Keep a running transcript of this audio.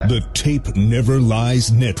The Tape Never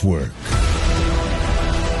Lies Network.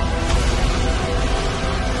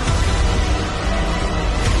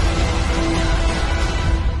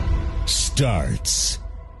 Starts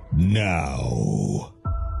now.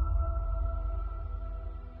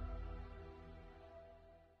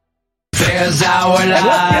 Bears our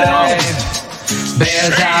life.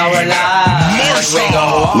 Bears our life.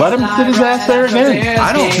 Let him sit his ass there again.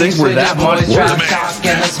 I don't think we're that much worse.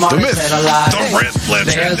 The myth, the rant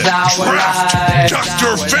legend, draft,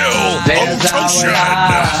 Dr. Phil Otoshun.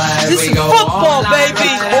 This is football, baby.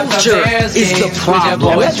 Culture is the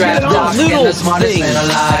problem. Let's get on little things.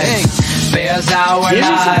 Bears our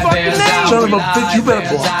life. Bears our Son of a bitch, you better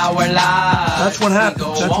block. life. That's what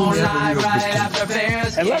happens. That's when you have a real good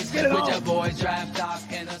team. And let's get it on.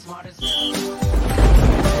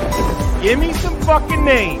 Give me some fucking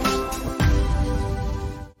names.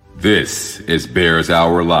 This is Bears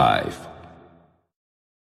Hour Live.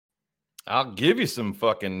 I'll give you some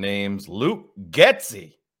fucking names. Luke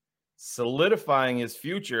Getsy, solidifying his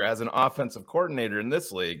future as an offensive coordinator in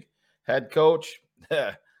this league. Head coach,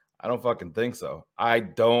 I don't fucking think so. I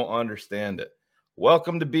don't understand it.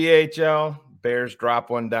 Welcome to BHL. Bears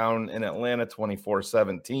drop one down in Atlanta,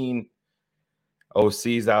 24-17.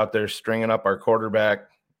 OC's out there stringing up our quarterback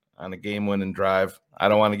on a game-winning drive. I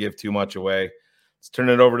don't want to give too much away. Let's turn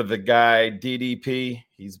it over to the guy, DDP.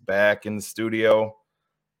 He's back in the studio.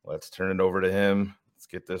 Let's turn it over to him. Let's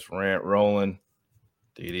get this rant rolling.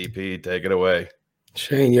 DDP, take it away.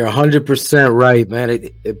 Shane, you're 100% right, man.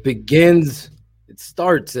 It begins, it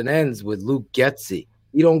starts and ends with Luke Getsy.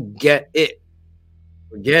 You don't get it.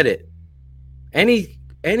 Forget it.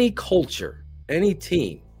 Any culture, any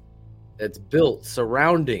team that's built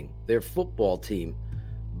surrounding their football team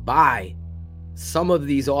by some of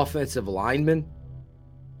these offensive linemen,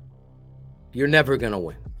 you're never going to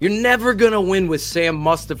win. You're never going to win with Sam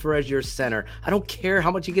Mustipher as your center. I don't care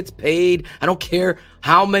how much he gets paid. I don't care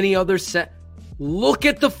how many other Look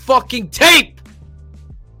at the fucking tape.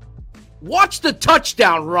 Watch the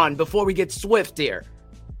touchdown run before we get swift here.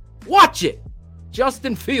 Watch it.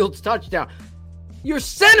 Justin Fields touchdown. Your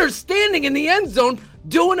center's standing in the end zone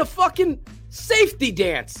doing a fucking safety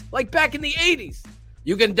dance like back in the 80s.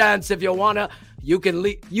 You can dance if you wanna. You can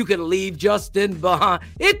leave Justin behind.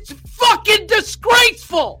 It's fucking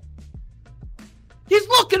disgraceful. He's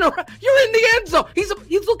looking around. You're in the end zone. He's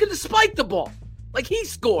looking to spike the ball like he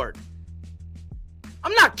scored.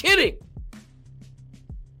 I'm not kidding.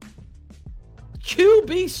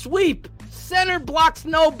 QB sweep. Center blocks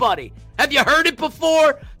nobody. Have you heard it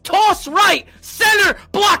before? Toss right. Center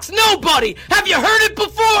blocks nobody. Have you heard it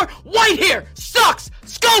before? Whitehair sucks.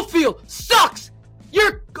 Schofield sucks.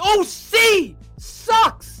 Your OC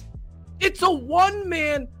sucks. It's a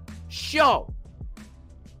one-man show.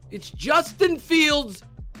 It's Justin Fields,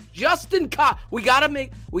 Justin Cobb. We gotta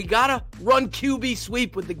run QB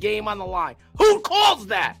sweep with the game on the line. Who calls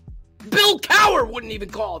that? Bill Cowher wouldn't even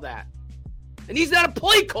call that. And he's not a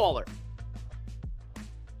play caller.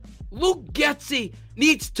 Luke Getsy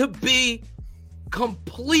needs to be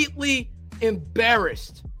completely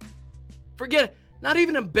embarrassed. Forget it. Not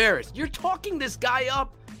even embarrassed. You're talking this guy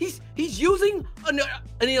up. He's using an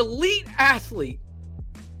elite athlete,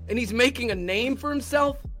 and he's making a name for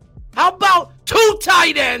himself. How about two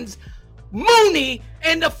tight ends, Mooney,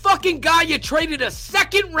 and the fucking guy you traded a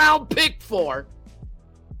second-round pick for,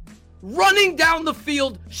 running down the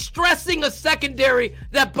field, stressing a secondary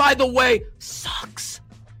that, by the way, sucks.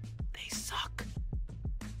 They suck.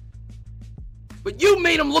 But you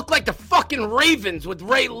made them look like the fucking Ravens with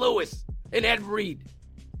Ray Lewis and Ed Reed.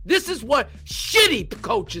 This is what shitty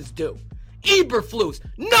coaches do. Eberflus,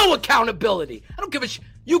 no accountability. I don't give a shit.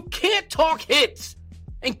 You can't talk hits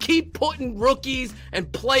and keep putting rookies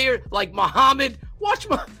and players like Muhammad. Watch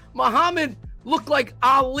Muhammad look like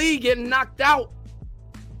Ali getting knocked out.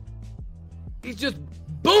 He's just,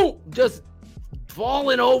 boom, just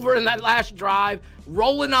falling over in that last drive,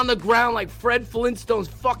 rolling on the ground like Fred Flintstone's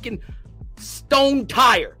fucking stone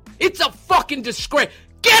tire. It's a fucking disgrace.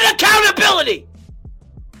 Get accountability!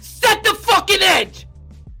 Set the fucking edge!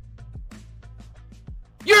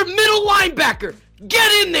 You're a middle linebacker.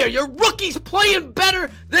 Get in there. Your rookie's playing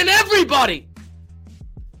better than everybody.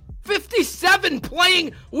 57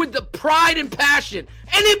 playing with the pride and passion.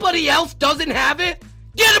 Anybody else doesn't have it?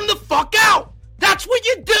 Get him the fuck out. That's what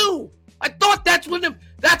you do. I thought that's going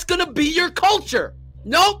to be your culture.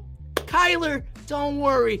 Nope. Kyler, don't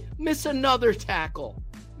worry. Miss another tackle.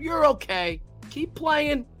 You're okay. Keep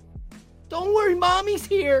playing. Don't worry, mommy's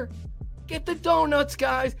here. Get the donuts,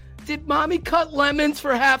 guys. Did mommy cut lemons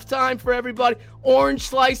for halftime for everybody? Orange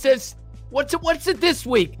slices. What's it this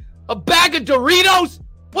week? A bag of Doritos?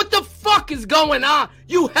 What the fuck is going on?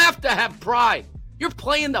 You have to have pride. You're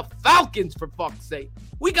playing the Falcons, for fuck's sake.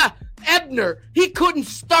 We got Ebner. He couldn't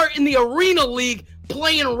start in the Arena League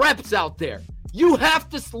playing reps out there. You have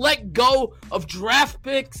to let go of draft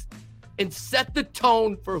picks and set the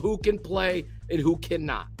tone for who can play and who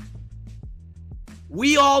cannot.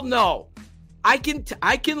 We all know. I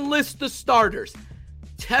can list the starters.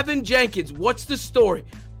 Tevin Jenkins, what's the story?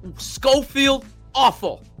 Schofield,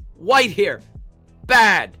 awful. Whitehair,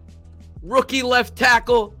 bad. Rookie left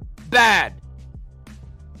tackle, bad.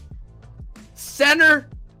 Center,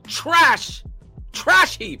 trash.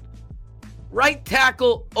 Trash heap. Right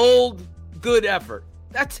tackle, old, good effort.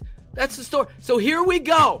 That's the story. So here we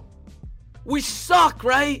go. We suck,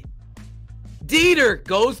 right? Dieter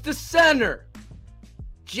goes to center.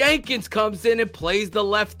 Jenkins comes in and plays the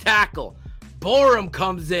left tackle. Borum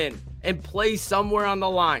comes in and plays somewhere on the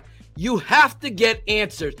line. You have to get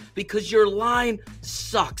answers because your line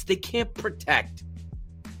sucks. They can't protect.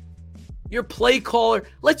 Your play caller,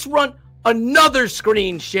 let's run another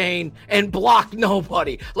screen, Shane, and block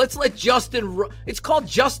nobody. Let's let Justin run. It's called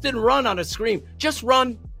Justin run on a screen. Just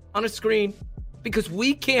run on a screen because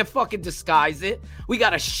we can't fucking disguise it. We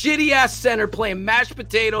got a shitty-ass center playing mashed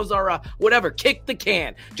potatoes or whatever. Kick the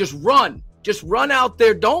can. Just run. Just run out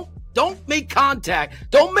there. Don't make contact.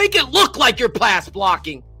 Don't make it look like you're pass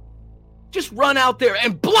blocking. Just run out there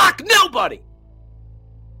and block nobody.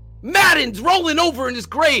 Madden's rolling over in his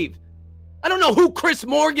grave. I don't know who Chris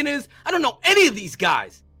Morgan is. I don't know any of these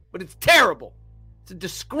guys, but it's terrible. It's a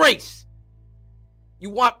disgrace. You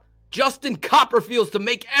want Justin Copperfields to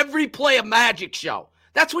make every play a magic show.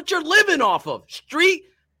 That's what you're living off of. Street,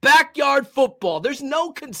 backyard football. There's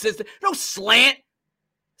no no slant.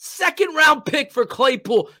 Second round pick for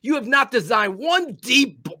Claypool. You have not designed one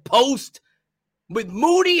deep post with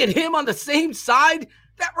Mooney and him on the same side.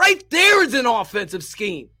 That right there is an offensive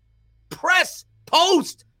scheme. Press,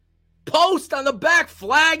 post on the back,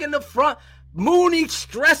 flag in the front. Mooney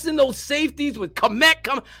stressing those safeties with Komet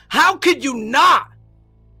coming. How could you not?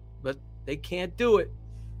 But they can't do it.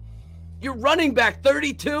 Your running back,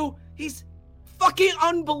 32, he's fucking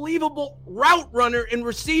unbelievable route runner and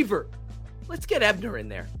receiver. Let's get Ebner in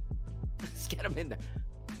there. Let's get him in there.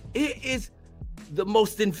 It is the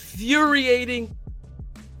most infuriating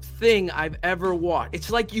thing I've ever watched. It's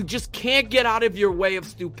like you just can't get out of your way of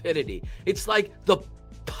stupidity. It's like the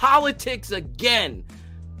politics again.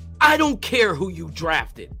 I don't care who you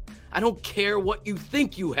drafted. I don't care what you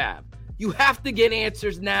think you have. You have to get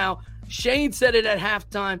answers now. Shane said it at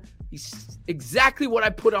halftime. He's exactly what I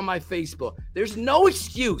put on my Facebook. There's no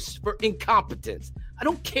excuse for incompetence. I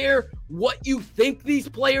don't care what you think these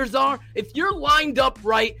players are. If you're lined up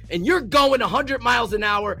right and you're going 100 miles an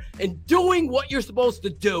hour and doing what you're supposed to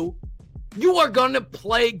do, you are going to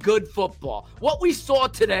play good football. What we saw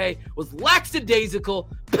today was lackadaisical,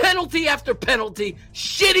 penalty after penalty,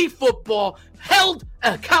 shitty football, held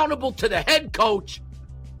accountable to the head coach.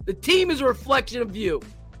 The team is a reflection of you.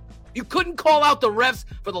 You couldn't call out the refs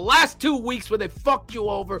for the last 2 weeks where they fucked you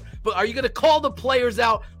over, but are you going to call the players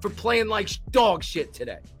out for playing like dog shit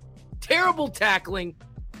today? Terrible tackling.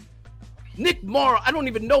 Nick Morrow, I don't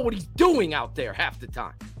even know what he's doing out there half the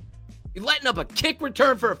time. You're letting up a kick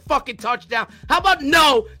return for a fucking touchdown. How about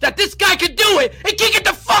know that this guy could do it and kick it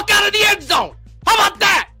the fuck out of the end zone? How about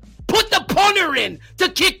that? Put the punter in to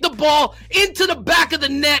kick the ball into the back of the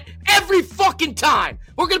net every fucking time.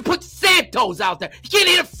 We're going to put Santos out there. He can't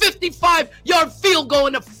hit a 55-yard field goal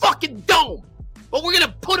in the fucking dome. But we're going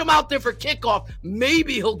to put him out there for kickoff.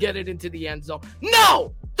 Maybe he'll get it into the end zone.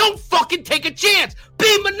 No! Don't fucking take a chance.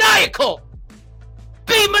 Be maniacal.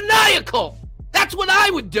 Be maniacal. That's what I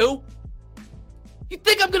would do. You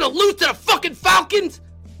think I'm going to lose to the fucking Falcons?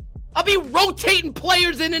 I'll be rotating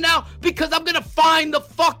players in and out because I'm going to find the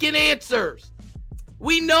fucking answers.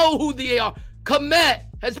 We know who they are. Komet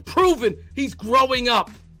has proven he's growing up.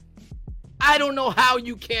 I don't know how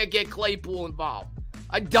you can't get Claypool involved.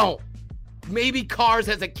 I don't. Maybe Cars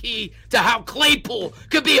has a key to how Claypool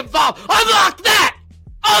could be involved. Unlock that!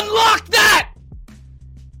 Unlock that!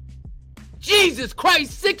 Jesus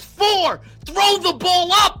Christ, 6'4". Throw the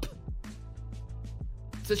ball up.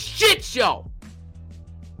 It's a shit show.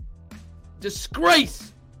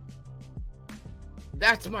 Disgrace.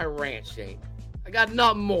 That's my rant, Shane. I got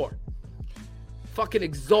nothing more. Fucking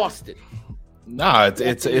exhausted. No,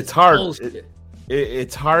 it's hard.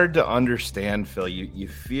 It's hard to understand, Phil. You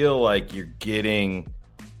feel like you're getting,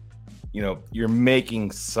 you're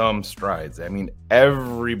making some strides. I mean,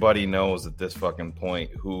 everybody knows at this fucking point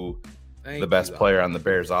who the best player on the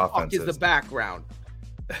Bears offense is. The background.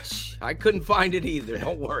 I couldn't find it either.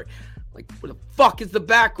 Don't worry. Like, what the fuck is the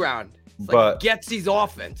background? but Getsy's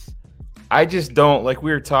offense. I just don't, like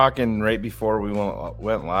we were talking right before we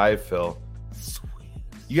went live, Phil.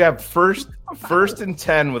 You have first and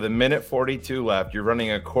 10 with 1:42 left. You're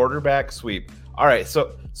running a quarterback sweep. All right,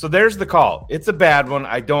 so there's the call. It's a bad one.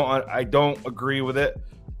 I don't agree with it,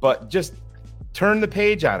 but just turn the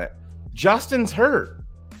page on it. Justin's hurt.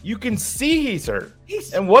 You can see he's hurt.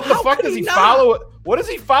 And what the fuck does he follow it? What does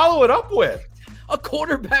he follow it up with? A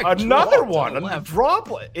quarterback. Another one. A drop.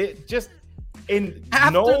 It just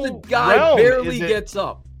after no the guy barely gets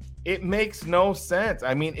up. It makes no sense.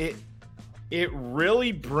 I mean, it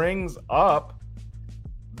really brings up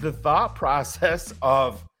the thought process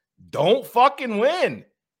of don't fucking win.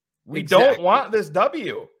 We don't want this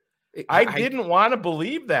W. I didn't want to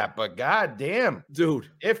believe that, but god damn, dude,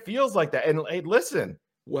 it feels like that. And hey, listen,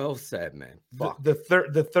 well said, man. Fuck.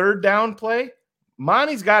 The third down play,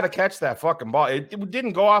 Monty's got to catch that fucking ball. It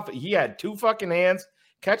didn't go off. He had two fucking hands.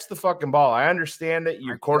 Catch the fucking ball. I understand that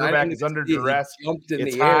your quarterback is under duress.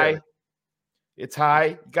 It's high. It's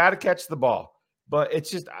high. Got to catch the ball. But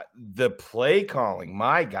it's just the play calling.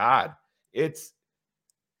 My God. It's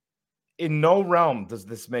in no realm does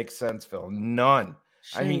this make sense, Phil. None.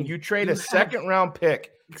 Shane, I mean, you trade a second-round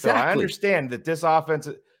pick. Exactly. So I understand that this offense.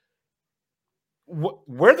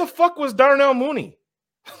 Where the fuck was Darnell Mooney?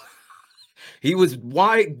 He was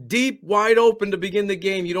wide open to begin the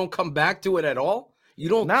game. You don't come back to it at all. You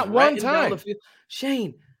don't. Not one time.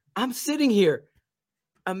 Shane, I'm sitting here.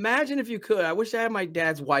 Imagine if you could. I wish I had my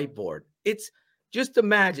dad's whiteboard. It's just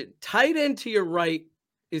imagine. Tight end to your right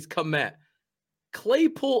is Komet.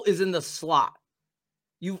 Claypool is in the slot.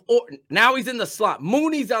 Now he's in the slot.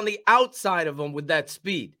 Mooney's on the outside of him with that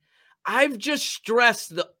speed. I've just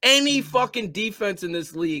stressed any fucking defense in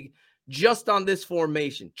this league just on this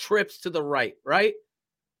formation. Trips to the right, right?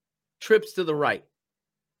 Trips to the right.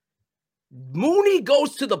 Mooney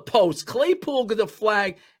goes to the post. Claypool gets a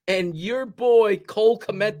flag, and your boy Cole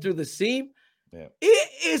Komet through the seam. Yeah. It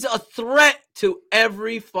is a threat to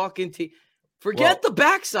every fucking team. Forget the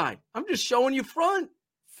backside. I'm just showing you front.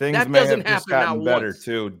 Things that may have just gotten better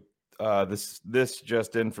too. This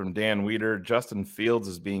just in from Dan Weeder. Justin Fields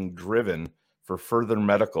is being driven for further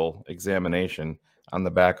medical examination on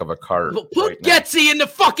the back of a cart. Put Getsy in the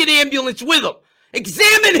fucking ambulance with him.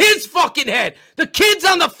 Examine his fucking head. The kid's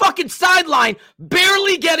on the fucking sideline,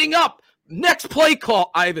 barely getting up. Next play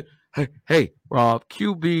call, Ivan. Hey,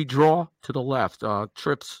 QB draw to the left.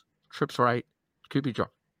 Trips right. QB draw.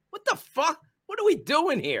 What the fuck? What are we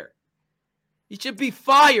doing here? You should be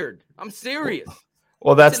fired. I'm serious.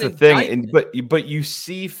 Well, that's the thing. But you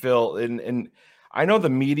see, Phil, and I know the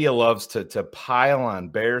media loves to pile on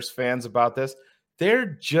Bears fans about this. They're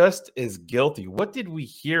just as guilty. What did we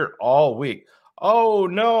hear all week? Oh,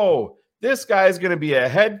 no, this guy's going to be a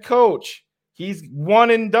head coach. He's one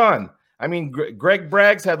and done. I mean, Greg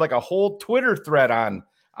Braggs had like a whole Twitter thread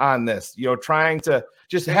on this, trying to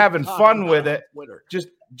just having fun with it.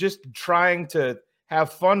 Just trying to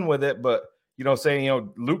have fun with it. But,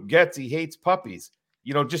 saying, Luke Getsy hates puppies,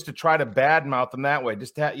 just to try to badmouth him that way,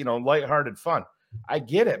 just to have, lighthearted fun. I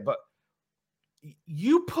get it. But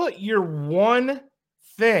you put your one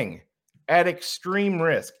thing at extreme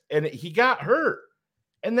risk, and he got hurt,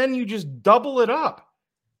 and then you just double it up.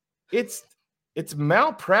 It's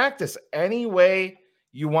malpractice any way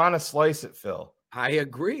you want to slice it, Phil. I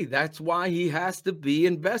agree. That's why he has to be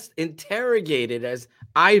interrogated, as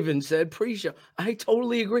Ivan said pre-show. I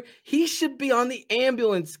totally agree. He should be on the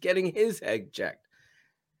ambulance getting his head checked.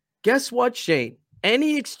 Guess what, Shane?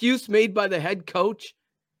 Any excuse made by the head coach,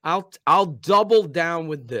 I'll double down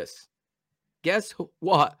with this. Guess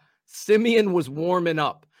what? Simeon was warming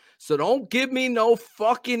up. So don't give me no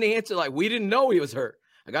fucking answer like we didn't know he was hurt.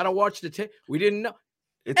 I got to watch the tape. We didn't know.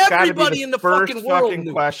 It's everybody in the fucking world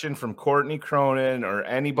knew. Question from Courtney Cronin or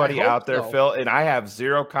anybody out there, so. Phil, and I have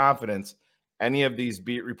zero confidence any of these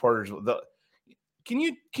beat reporters. Can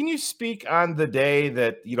you speak on the day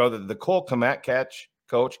that the Cole Komet catch,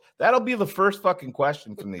 coach? That'll be the first fucking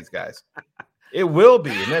question from these guys. It will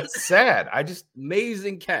be, and that's sad.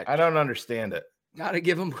 Amazing catch. I don't understand it. Gotta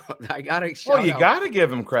give him. I gotta. You gotta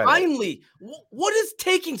give him credit. Finally, what is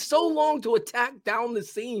taking so long to attack down the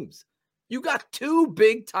seams? You got two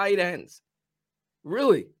big tight ends,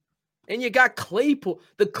 really, and you got Claypool.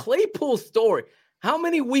 The Claypool story. How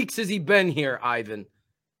many weeks has he been here, Ivan?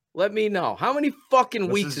 Let me know. How many fucking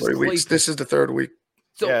weeks is Claypool? This is the third week.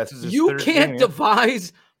 So yeah, you can't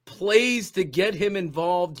devise plays to get him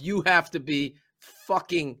involved. You have to be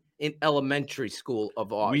fucking in elementary school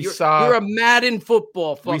of all. You're a Madden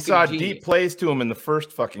football fucking We saw genius. Deep plays to him in the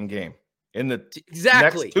first fucking game. In the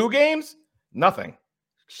next 2 games, nothing.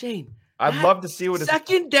 Shane, I'd love to see what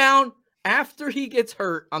second down after he gets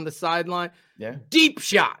hurt on the sideline, Yeah. deep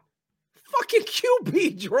shot. Fucking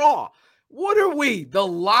QB draw. What are we? The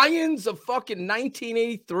Lions of fucking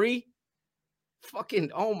 1983?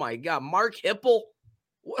 Fucking, oh my God. Mark Hipple.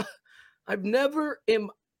 What? I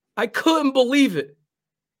couldn't believe it.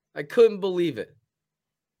 I couldn't believe it.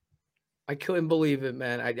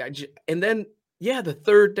 Man. And then, yeah, the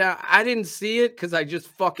third down, I didn't see it because I just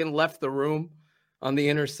fucking left the room on the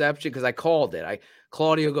interception because I called it.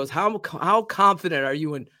 Claudio goes, how confident are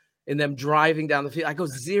you in them driving down the field? I go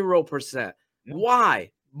 0%.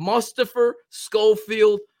 Why? Mustafa,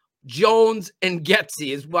 Schofield, Jones, and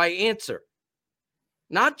Getsy is my answer.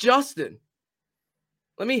 Not Justin.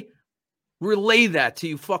 Let me relay that to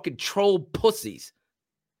you fucking troll pussies.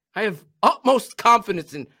 I have utmost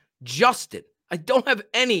confidence in Justin. I don't have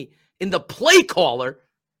any in the play caller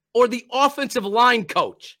or the offensive line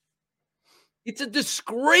coach. It's a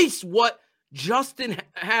disgrace what Justin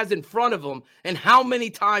has in front of him and how many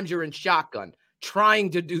times you're in shotgun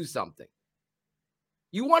trying to do something.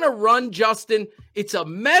 You want to run, Justin? It's a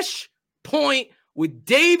mesh point with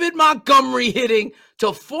David Montgomery hitting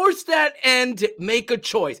to force that end to make a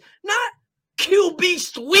choice. Not QB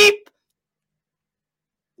sweep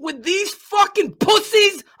with these fucking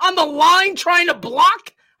pussies on the line trying to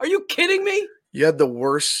block. Are you kidding me? You had the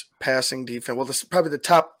worst passing defense. Well, this is probably the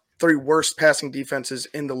top 3 worst passing defenses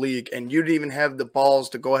in the league, and you didn't even have the balls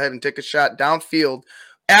to go ahead and take a shot downfield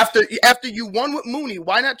after you won with Mooney.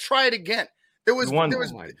 Why not try it again? Oh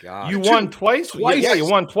my God! You won twice. Yeah, you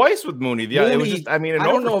won twice with Mooney. Yeah, Mooney, it was just. I mean, I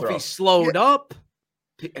don't know if he slowed up.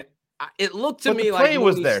 It looked to me like the play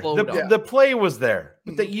was there. The play was there,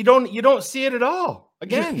 but you don't see it at all.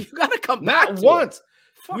 Again, you got to come back. Not once.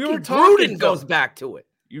 We were talking. Gruden goes back to it.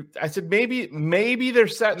 I said maybe they're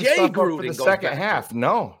setting stuff up for the second half.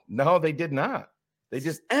 No, they did not. They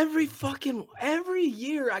just every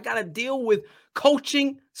year I got to deal with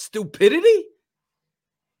coaching stupidity.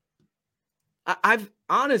 I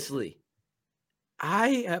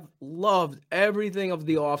have loved everything of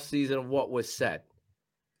the offseason of what was said.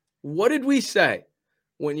 What did we say?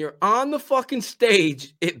 When you're on the fucking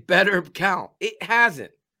stage, it better count. It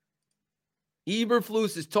hasn't.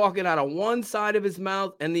 Eberflus is talking out of one side of his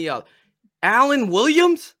mouth and the other. Alan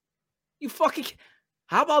Williams?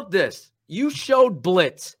 How about this? You showed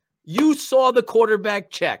blitz. You saw the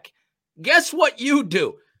quarterback check. Guess what you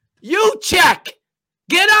do? You check.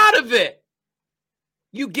 Get out of it.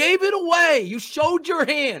 You gave it away. You showed your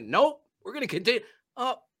hand. Nope. We're going to continue.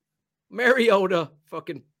 Mariota,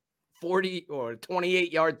 fucking 40 or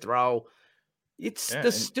 28-yard throw. It's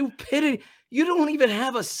the stupidity. You don't even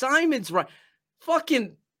have assignments right.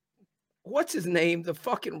 Fucking, what's his name?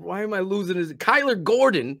 Why am I losing his? Kyler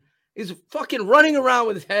Gordon is fucking running around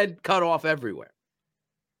with his head cut off everywhere.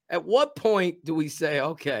 At what point do we say,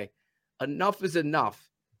 okay, enough is enough?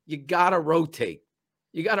 You got to rotate.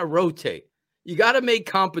 You got to make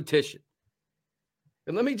competition.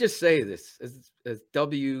 And let me just say this as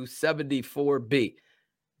W74B.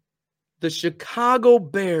 The Chicago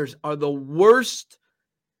Bears are the worst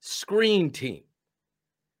screen team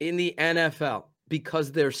in the NFL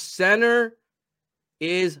because their center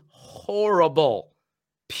is horrible,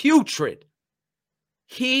 putrid.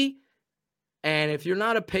 And if you're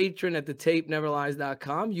not a patron at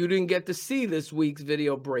thetapeneverlies.com, you didn't get to see this week's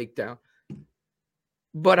video breakdown.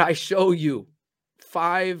 But I show you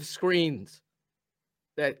 5 screens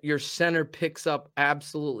that your center picks up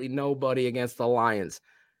absolutely nobody against the Lions.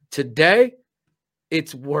 Today,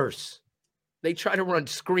 it's worse. They try to run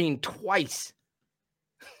screen twice.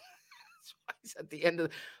 Twice at the end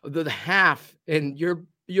of the half, and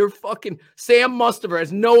you're fucking Sam Mustafa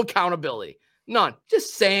has no accountability. None.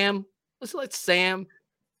 Just Sam. Let's let Sam.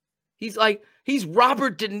 He's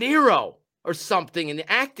Robert De Niro or something in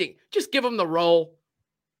acting. Just give him the role.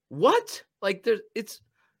 What? It's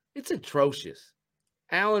atrocious.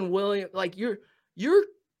 Alan Williams, you're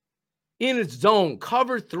in a zone,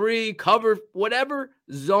 cover 3, cover whatever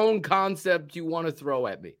zone concept you want to throw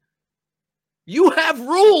at me. You have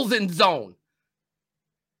rules in zone.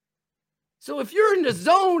 So if you're in the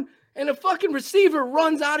zone and a fucking receiver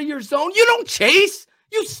runs out of your zone, you don't chase.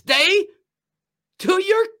 You stay to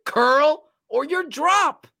your curl or your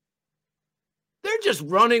drop. They're just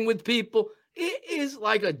running with people. It is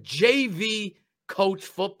like a JV coach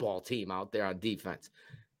football team out there on defense.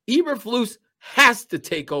 Eberflus has to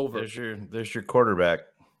take over. There's your quarterback.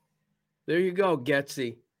 There you go,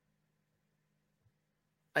 Getsy.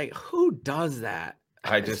 Who does that?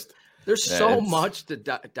 There's so much to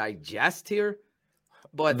digest here,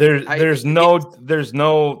 but there's no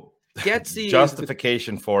Getsy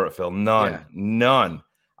justification for it, Phil. None.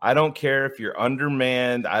 I don't care if you're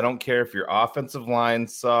undermanned. I don't care if your offensive line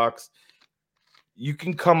sucks. You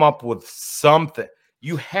can come up with something.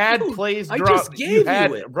 You had plays drawn. I just gave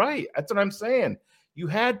you it. Right. That's what I'm saying. You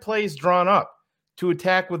had plays drawn up to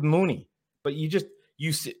attack with Mooney, but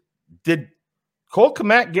did Cole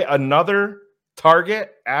Kmet get another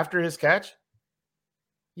target after his catch?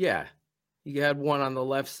 Yeah. He had one on the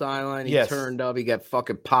left sideline. He Yes. turned up. He got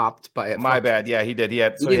fucking popped by it. My bad. Yeah, he did. He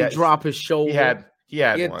didn't drop his shoulder. He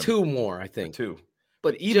had one. two more, I think. Two.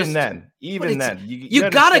 But even then, you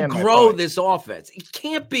got to grow this offense. It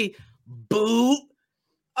can't be boot.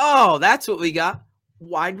 Oh, that's what we got.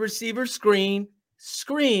 Wide receiver screen,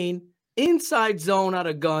 inside zone out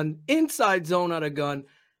of gun, inside zone out of gun.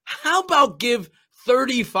 How about give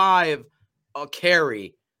 35 a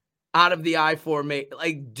carry out of the I formation?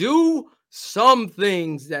 Like, do some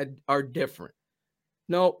things that are different.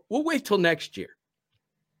 No, we'll wait till next year.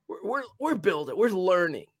 We're building. We're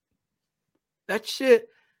learning. That shit,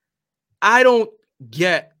 I don't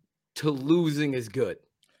get to losing is good.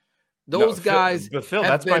 Those guys. But Phil,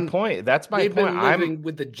 that's my point. That's my point. Been living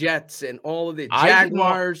with the Jets and all of the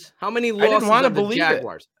Jaguars. How many losses of the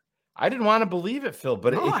Jaguars? I didn't want to believe it, Phil,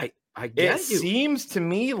 but I get it seems to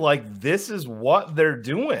me like this is what they're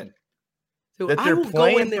doing. Dude, that they're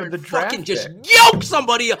playing go in there for the and draft fucking just pick. yoke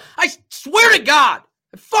somebody. I swear to God,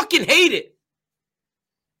 I fucking hate it.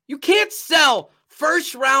 You can't sell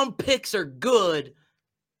first-round picks are good.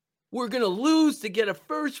 We're going to lose to get a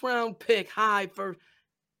first-round pick high first,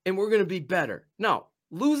 and we're going to be better. No,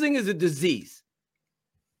 losing is a disease.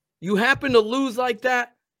 You happen to lose like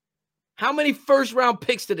that? How many first-round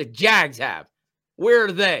picks do the Jags have? Where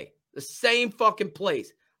are they? The same fucking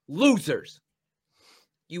place. Losers.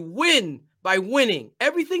 You win by winning.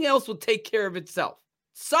 Everything else will take care of itself.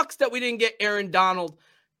 Sucks that we didn't get Aaron Donald.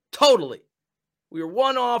 Totally. We were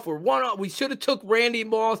one off. We should have took Randy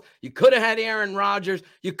Moss. You could have had Aaron Rodgers.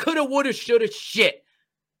 You could have, would have, should have. Shit.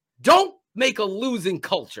 Don't make a losing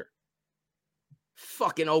culture.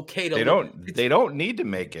 Fucking okay to They don't need to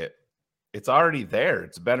make it. It's already there.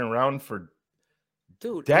 It's been around for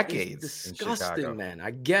decades. It's disgusting, man.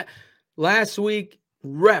 I get last week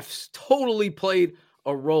refs totally played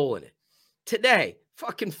a role in it. Today,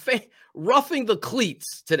 fucking roughing the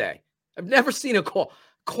cleats today. I've never seen a call.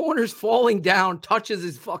 Corner's falling down, touches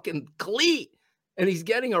his fucking cleat, and he's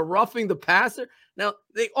getting a roughing the passer. Now,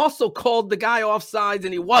 they also called the guy offsides,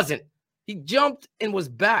 and he wasn't. He jumped and was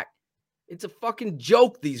back. It's a fucking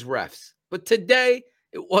joke, these refs. But today,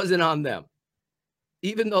 it wasn't on them.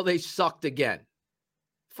 Even though they sucked again.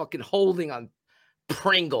 Fucking holding on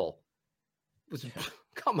Pringle.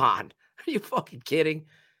 Come on. Are you fucking kidding?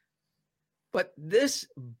 But this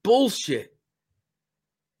bullshit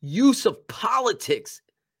use of politics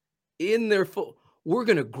in their foot. We're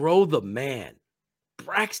going to grow the man.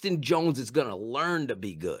 Braxton Jones is going to learn to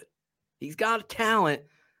be good. He's got a talent.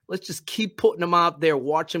 Let's just keep putting him out there.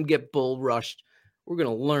 Watch him get bull rushed. We're going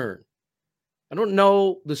to learn. I don't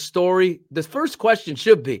know the story. The first question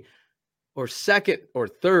should be, or second or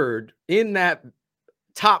third in that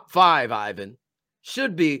top five, Ivan,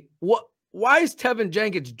 should be, why is Tevin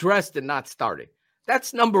Jenkins dressed and not starting?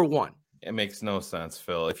 That's number one. It makes no sense,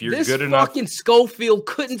 Phil. If you're this good enough, fucking Schofield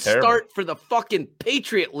couldn't start for the fucking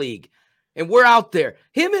Patriot League, and we're out there.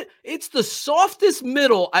 It's the softest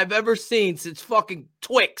middle I've ever seen since fucking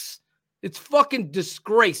Twix. It's fucking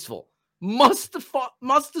disgraceful.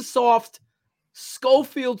 Musta soft,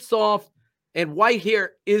 Schofield soft, and Whitehair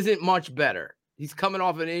isn't much better. He's coming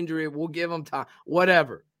off an injury. We'll give him time.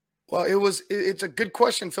 Whatever. Well, it's a good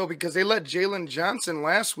question, Phil, because they let Jalen Johnson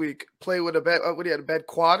last week play with he had a bad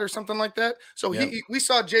quad or something like that. So we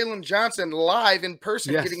saw Jalen Johnson live in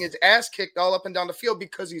person getting his ass kicked all up and down the field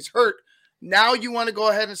because he's hurt. Now you want to go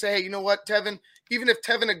ahead and say, hey, you know what, Tevin, even if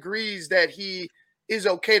Tevin agrees that he is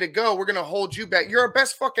okay to go, we're going to hold you back. You're our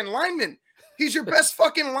best fucking lineman. He's your best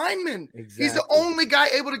fucking lineman. Exactly. He's the only guy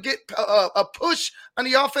able to get a push on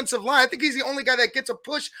the offensive line. I think he's the only guy that gets a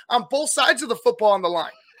push on both sides of the football on the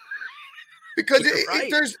line. Because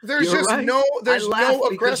there's no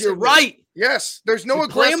aggressiveness. You're right. Yes, there's no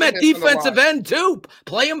aggressiveness. Play him at defensive end too.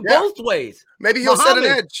 Play him both ways. Maybe he'll set an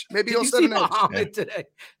edge. Maybe he'll set an edge. Muhammad today.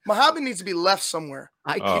 Muhammad needs to be left somewhere.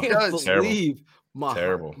 I can't believe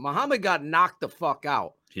terrible. Muhammad got knocked the fuck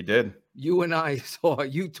out. He did. You and I saw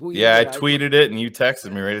you tweeted. Yeah, I tweeted it and you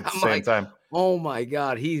texted me right at the same time. Oh my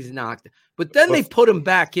God, he's knocked. But then they put him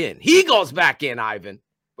back in. He goes back in, Ivan,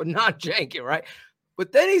 but not Jenkins, right?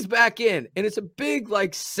 But then he's back in, and it's a big,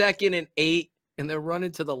 2nd and 8, and they're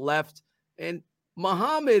running to the left, and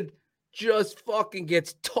Muhammad just fucking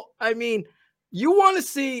gets I mean, you want to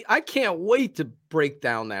see – I can't wait to break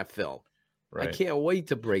down that film. Right. I can't wait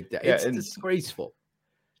to break that. Yeah, It's and- disgraceful.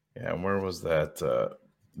 Yeah, and where was that?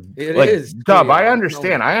 It like, is. Dub, Yeah, I I'm understand.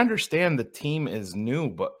 telling you. I understand the team is new,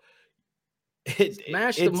 but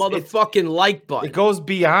Smash the it's- motherfucking like button. it goes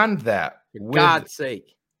beyond that. For with- God's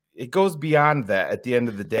sake. It goes beyond that at the end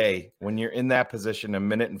of the day when you're in that position,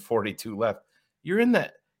 1:42 left. You're in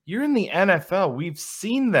the NFL. We've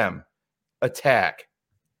seen them attack,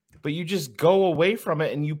 but you just go away from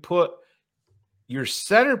it and you put your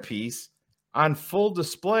centerpiece on full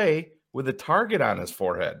display with a target on his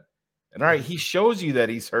forehead. And all right, he shows you that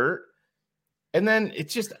he's hurt. And then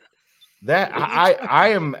it's just that I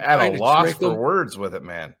am at a loss for words with it,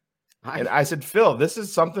 man. And I said, Phil, this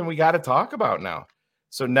is something we got to talk about now.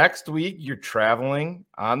 So next week you're traveling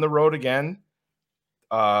on the road again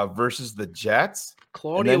versus the Jets.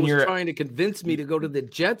 Claudia was trying to convince me to go to the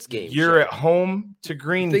Jets game. You're at home to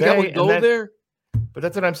Green Bay. Think I would go there? But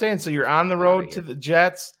that's what I'm saying. So you're on the road to the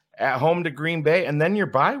Jets, at home to Green Bay, and then your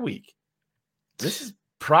bye week. This is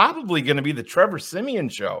probably going to be the Trevor Siemian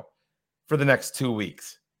show for the next 2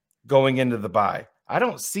 weeks going into the bye. I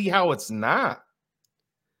don't see how it's not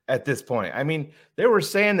at this point. I mean, they were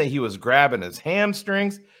saying that he was grabbing his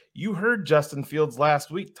hamstrings. You heard Justin Fields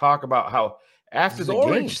last week talk about how after the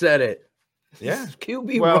game said it. Yeah.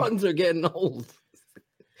 QB runs are getting old.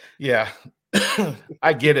 Yeah.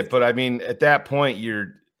 I get it, but I mean, at that point,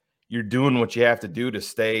 you're doing what you have to do to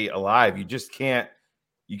stay alive. You just can't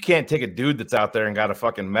take a dude that's out there and got a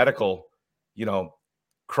fucking medical,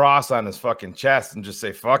 cross on his fucking chest and just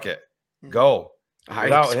say, fuck it, go.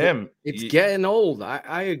 Without him, it's getting old.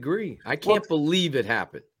 I agree. I can't believe it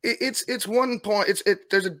happened. It's one point.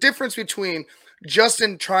 There's a difference between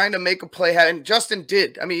Justin trying to make a play, and Justin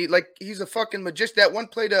did. I mean, like, he's a fucking magician. That one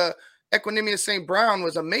play to Equanimeous St. Brown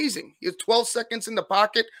was amazing. He was 12 seconds in the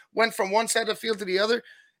pocket, went from one side of the field to the other.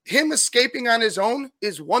 Him escaping on his own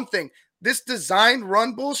is one thing. This designed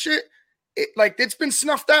run bullshit, it's been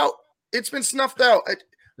snuffed out. It's been snuffed out.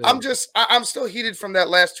 I'm still heated from that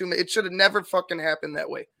last 2 minutes. It should have never fucking happened that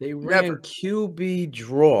way. They ran QB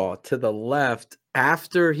draw to the left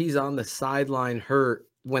after he's on the sideline hurt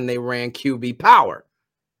when they ran QB power.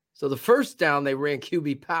 So the first down, they ran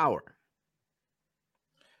QB power.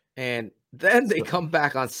 And then they come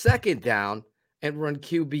back on second down and run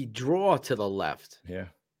QB draw to the left. Yeah.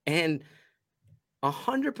 And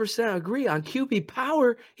 100% agree on QB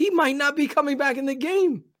power. He might not be coming back in the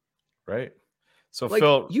game. Right. So,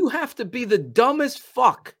 Phil, you have to be the dumbest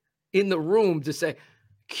fuck in the room to say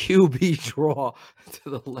QB draw to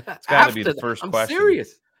the left. It's got to be the first question. I'm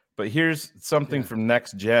serious. But here's something from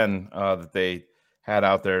Next Gen that they had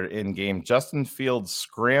out there in game. Justin Fields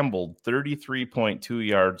scrambled 33.2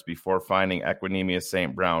 yards before finding Equanimeous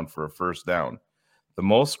St. Brown for a first down, the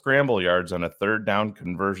most scramble yards on a third down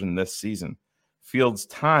conversion this season. Fields'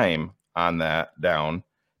 time on that down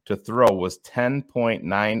to throw was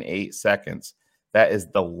 10.98 seconds. That is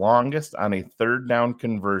the longest on a third down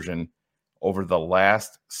conversion over the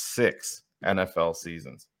last 6 NFL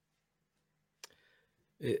seasons.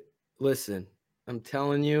 Listen, I'm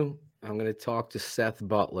telling you, I'm going to talk to Seth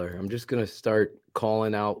Butler. I'm just going to start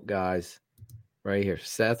calling out guys right here.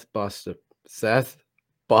 Seth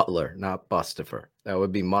Butler, not Bustifer. That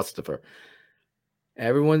would be Mustafa.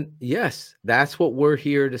 Everyone, yes, that's what we're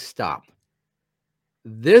here to stop.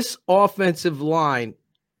 This offensive line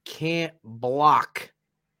can't block.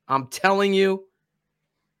 I'm telling you,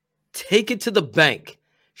 take it to the bank.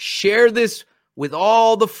 Share this with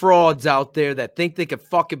all the frauds out there that think they could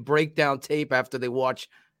fucking break down tape after they watch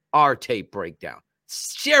our tape breakdown.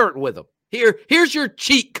 Share it with them. Here's your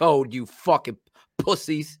cheat code, you fucking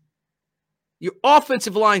pussies. Your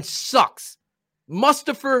offensive line sucks.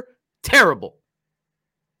 Mustafa, terrible.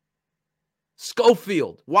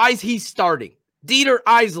 Schofield, why is he starting? Dieter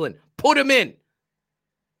Eisland, put him in.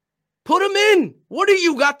 Put him in. What do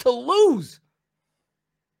you got to lose?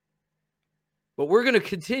 But we're going to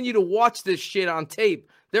continue to watch this shit on tape.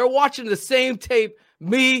 They're watching the same tape.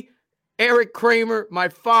 Me, Eric Kramer, my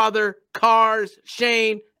father, Cars,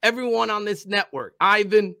 Shane, everyone on this network.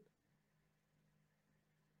 Ivan.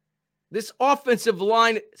 This offensive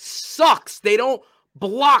line sucks. They don't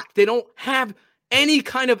block. They don't have any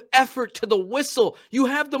kind of effort to the whistle. You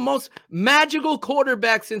have the most magical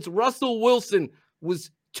quarterback since Russell Wilson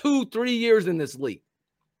was 2-3 years in this league.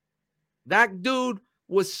 That dude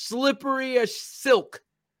was slippery as silk,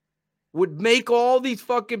 would make all these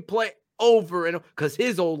fucking play over and because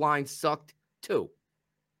his old line sucked too.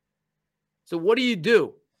 So what do?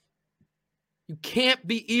 You can't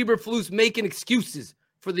be Eberflus making excuses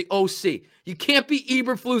for the OC. You can't be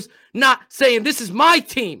Eberflus not saying this is my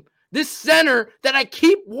team. This center that I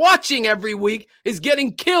keep watching every week is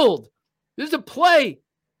getting killed. There's a play.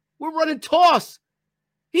 We're running toss.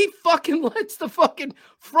 He fucking lets the fucking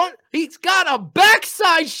front. He's got a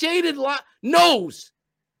backside shaded nose.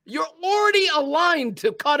 You're already aligned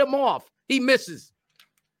to cut him off. He misses.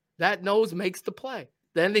 That nose makes the play.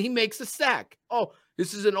 Then he makes a sack. Oh,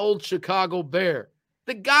 this is an old Chicago Bear.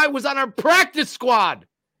 The guy was on our practice squad.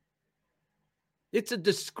 It's a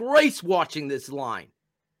disgrace watching this line.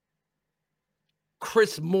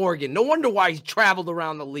 Chris Morgan. No wonder why he's traveled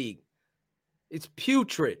around the league. It's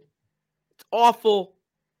putrid. It's awful.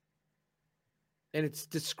 And it's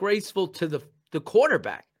disgraceful to the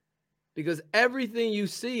quarterback because everything you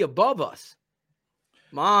see above us,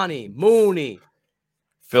 Monty, Mooney,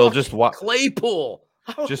 Phil, just Claypool.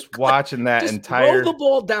 Just watching that just entire throw the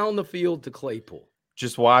ball down the field to Claypool.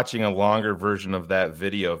 Just watching a longer version of that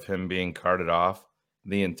video of him being carted off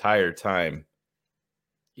the entire time.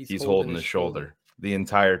 He's holding his shoulder the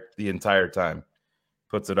entire time.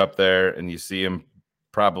 Puts it up there, and you see him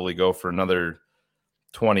probably go for another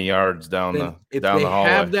 20 yards down the hallway. If they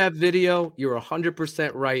have that video, you're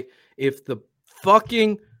 100% right. If the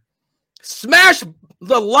fucking smash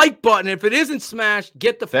the like button, if it isn't smashed,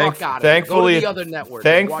 get the fuck out of it. Go to the other network.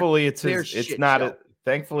 Thankfully,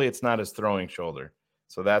 it's not his throwing shoulder.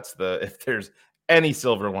 So that's if there's any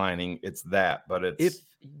silver lining, it's that. But if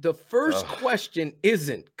the first question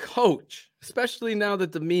isn't, coach, especially now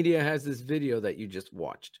that the media has this video that you just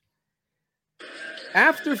watched.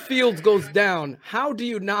 After Fields goes down, how do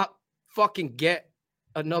you not fucking get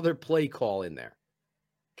another play call in there?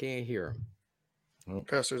 Can't hear him.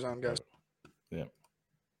 Passer's on, guys. Yeah.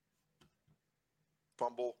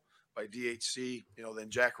 Fumble by DHC. Then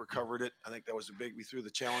Jack recovered it. I think that was a big. We threw the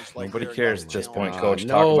challenge. Nobody cares at this point, Coach.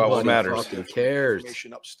 Talk about what matters. Who cares?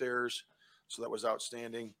 Information upstairs. So that was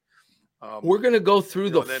outstanding. We're gonna go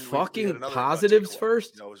through the fucking positives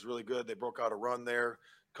first. It was really good. They broke out a run there.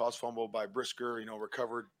 Caused fumble by Brisker.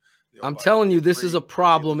 Recovered. I'm telling you, this is a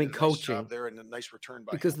problem in coaching. There and a nice return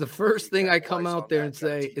by because the first thing I come out there and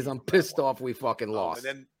say is I'm pissed off we fucking lost.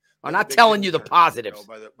 I'm not telling you the positives.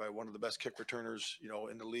 By one of the best kick returners,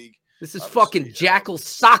 in the league. This is fucking Jackal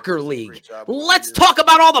Soccer League. Let's talk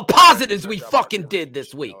about all the positives we fucking did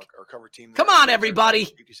this week. Come on, everybody.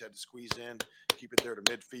 Just had to squeeze in, keep it there to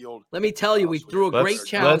midfield. Let me tell you, we threw a great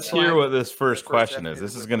challenge. Let's hear what this first question is.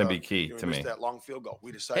 This is going to be key to me. That long field goal.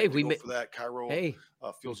 We decided to go for that. Cairo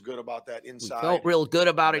feels good about that inside. We felt real good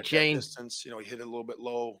about it, Shane. Distance, he hit it a little bit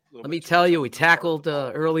low. Let me tell you, we tackled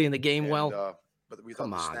early in the game well. But we thought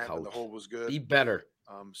the snap and the hold was good. Be better.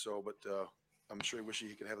 I'm sure he wishes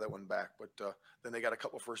he could have that one back. But then they got a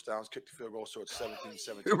couple first downs, kicked the field goal, so it's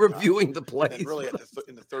 17-17. We're reviewing the plays. And really,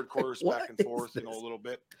 in the third quarter, it's back and forth, a little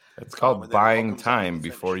bit. It's called buying time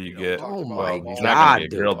before you get. Oh my God! He's not going to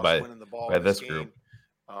get grilled by this group.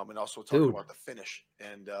 And also talking about the finish,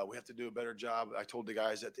 and we have to do a better job. I told the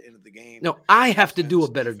guys at the end of the game. No, I have to do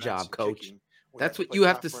a better job, Coach. That's what you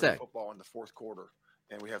have to say. Football in the fourth quarter.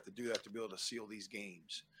 And we have to do that to be able to seal these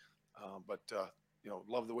games.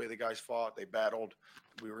 Love the way the guys fought. They battled.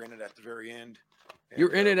 We were in it at the very end.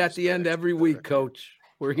 You're in it at the end every week, Coach.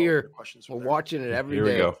 We're here. We're watching it every day.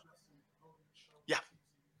 Here we go. Yeah.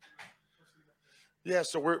 Yeah,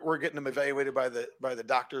 so we're getting him evaluated by the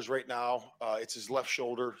doctors right now. It's his left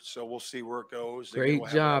shoulder, so we'll see where it goes. Great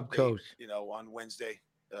job, Coach. On Wednesday.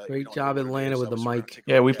 Great job, Atlanta, with the mic.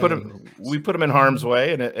 Yeah, we put him in harm's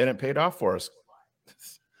way, and it paid off for us.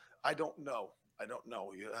 I don't know.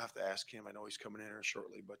 You have to ask him. I know he's coming in here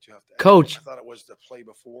shortly, but you have to ask Coach. him. I thought it was the play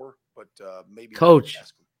before, but maybe Coach.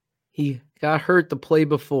 He got hurt the play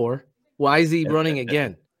before. Why is he running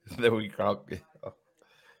again? Then we call. Can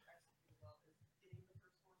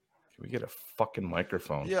we get a fucking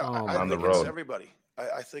microphone? Yeah, on the think road. It's everybody.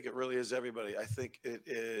 I think it really is everybody. I think it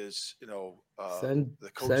is. Send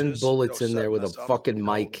the coaches, bullets in there with a fucking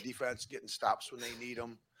mic. The defense getting stops when they need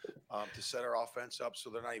them. To set our offense up so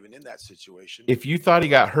they're not even in that situation. If you thought he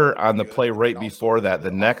got hurt on the play right before that, the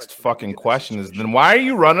next fucking question is, then why are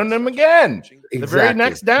you running him again? Exactly. The very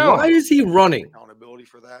next down. Why is he running? Accountability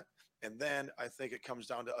for that. And then I think it comes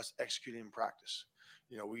down to us executing in practice.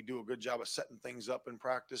 We do a good job of setting things up in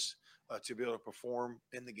practice to be able to perform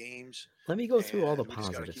in the games. Let me go through all the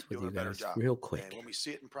positives with you guys real quick. And when we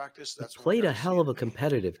see it in practice, that's we played a hell of a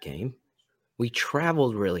competitive game. We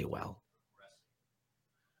traveled really well.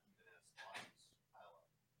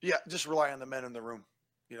 Yeah, just rely on the men in the room.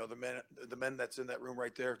 The men that's in that room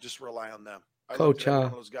right there. Just rely on them. Coach,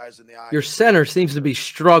 those guys in the eye. Your center seems to be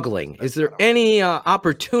struggling. Is there any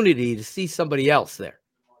opportunity to see somebody else there?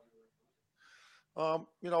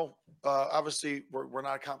 Obviously, we're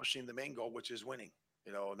not accomplishing the main goal, which is winning.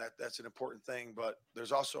 You know, and that's an important thing. But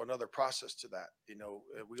there's also another process to that. You know,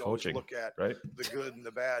 we Coaching, always look at right? the good and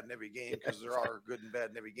the bad in every game because there are good and bad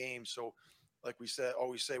in every game. So, like we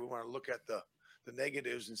always say, we want to look at the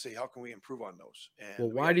negatives and say, how can we improve on those? And Well,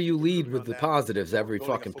 we why gotta do you keep lead improving with on the that. positives every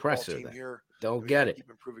Building a fucking football presser team then? here, Don't we get gotta it. Keep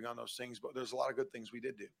improving on those things, but there's a lot of good things we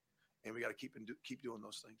did do, and we got to keep doing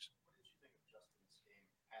those things.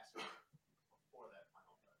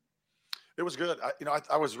 It was good.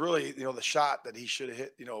 I was really, the shot that he should have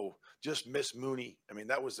hit, just missed Mooney. I mean,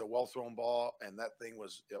 that was a well thrown ball, and that thing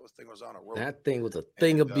was on a rope. That thing was a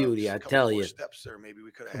thing of beauty, just I a couple tell more you. steps there, maybe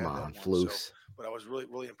we could have Come had on, that one. Flus. But I was really,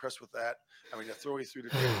 really impressed with that. I mean, the throw he threw to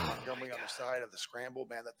David Montgomery on the side of the scramble,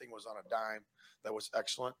 man, that thing was on a dime. That was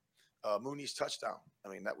excellent. Mooney's touchdown. I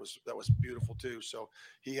mean, that was beautiful too. So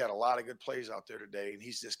he had a lot of good plays out there today, and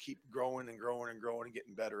he's just keep growing and growing and growing and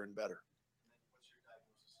getting better and better.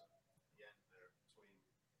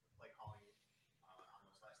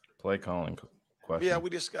 Play calling question. Yeah,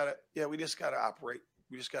 we just gotta operate.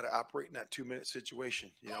 We just gotta operate in that 2-minute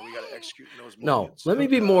situation. We gotta execute in those moments. No, let me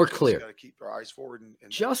be more clear. Gotta keep our eyes forward.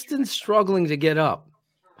 And Justin's struggling to get up.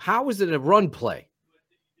 How is it a run play?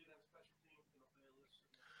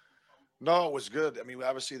 No, it was good. I mean,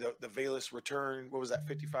 obviously the Valus return, what was that,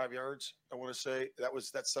 55 yards? I want to say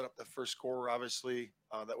that set up the first score. Obviously,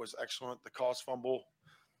 that was excellent. The Cos fumble.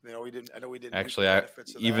 I know we didn't. Actually,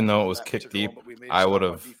 even though it was kicked deep, I would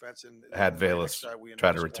have had Valus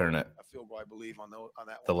try to return it. A field goal, I believe, on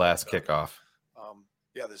that. The last kickoff.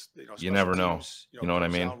 Yeah, you never know. Teams, you know what I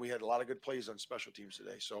mean? We had a lot of good plays on special teams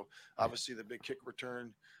today. So obviously the big kick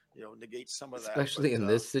return, negates some of that. Especially in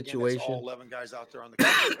this situation. Again, all 11 guys out there on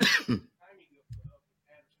the.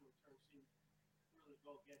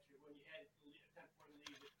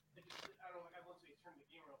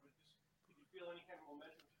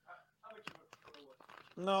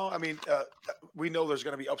 No, I mean, we know there's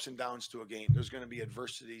going to be ups and downs to a game. There's going to be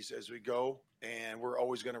adversities as we go, and we're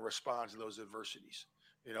always going to respond to those adversities.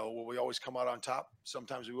 Will we always come out on top?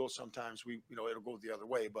 Sometimes we will. Sometimes it'll go the other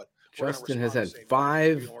way. But Justin has had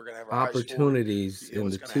 5 opportunities in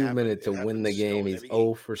the 2 minutes to win the game. He's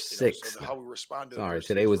 0 for 6. So how we respond to sorry,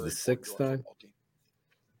 today was the 6th time.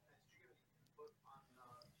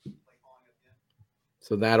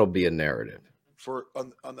 So that'll be a narrative for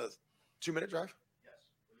on the 2-minute drive.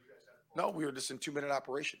 No, we were just in 2-minute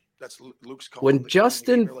operation. That's Luke's call. When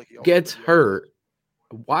Justin gets hurt,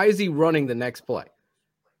 why is he running the next play?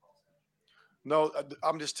 No,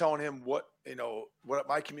 I'm just telling him what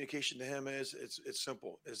my communication to him is. It's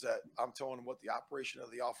simple. Is that I'm telling him what the operation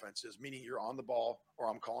of the offense is, meaning you're on the ball or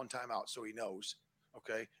I'm calling timeout, so he knows.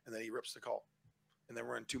 Okay, and then he rips the call, and then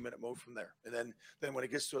we're in 2-minute mode from there. And then when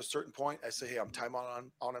it gets to a certain point, I say, hey, I'm timeout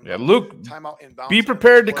on him. Yeah, Luke, timeout inbound. Be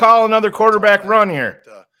prepared to call another quarterback run here.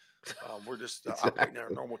 We're just operating in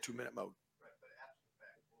our normal 2-minute mode.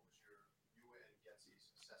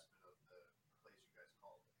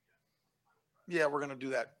 Yeah, we're going to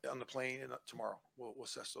do that on the plane and tomorrow. We'll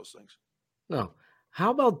assess those things. No.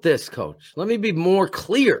 How about this, Coach? Let me be more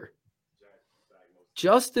clear.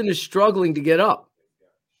 Justin is struggling to get up.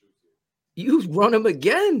 You run him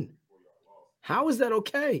again. How is that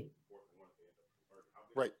okay?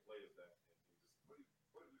 Right.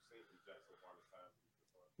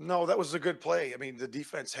 No, that was a good play. I mean, the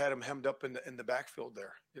defense had him hemmed up in the backfield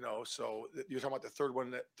there. So you're talking about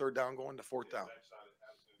the third down going to 4th down.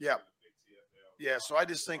 Yeah. Yeah. So I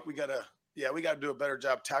just think we got to do a better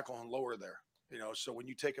job tackling lower there. So when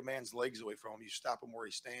you take a man's legs away from him, you stop him where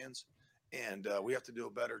he stands, and we have to do a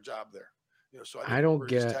better job there. So I think we're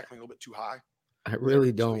just tackling a little bit too high. I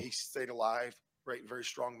really don't. So he stayed alive, right? Very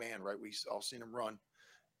strong man, right? We all seen him run,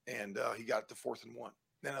 and he got it to 4th and 1.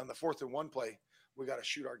 Then on the 4th and 1 play, we got to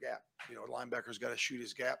shoot our gap. Linebacker's got to shoot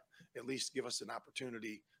his gap, at least give us an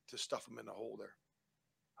opportunity to stuff him in the hole there.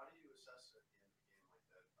 How do you assess at the end of a game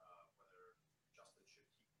like that whether Justin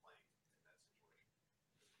should keep playing in that situation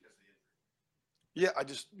because of the injury? Yeah, I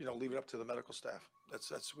just leave it up to the medical staff.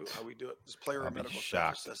 That's how we do it. This player and medical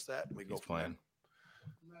staff assess that, and we go from there.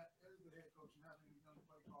 Matt, as the head coach, and having done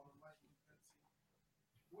play calling like Betsy,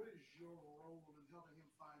 what is your role in helping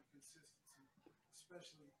him find consistency,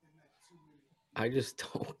 especially in that 2-minute? I just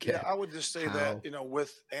don't get. Yeah, I would just say that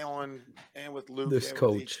with Alan and with Luke, this and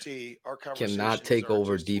coach with HT, our cannot take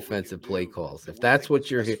over defensive play calls. If we that's think what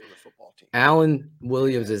is you're best here, for the football team. Alan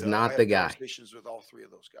Williams is I not have the guy. conversations with all 3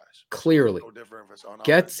 of those guys. Clearly, No different if it's on offense,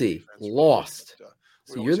 Getsy defense, lost. but,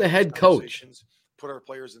 So we you're always the have head those coach. conversations, put our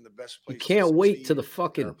players in the best You place. can't wait to the Our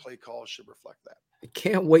fucking. play calls should reflect that. You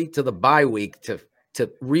can't wait to the bye week to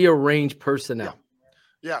rearrange personnel.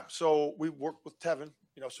 Yeah. So we worked with Tevin.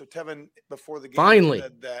 So Tevin before the game Finally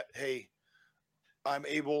said that, hey, I'm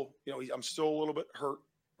able, I'm still a little bit hurt,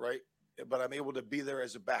 right? But I'm able to be there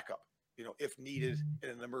as a backup, if needed in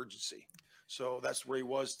an emergency. So that's where he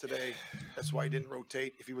was today. That's why he didn't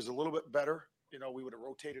rotate. If he was a little bit better, we would have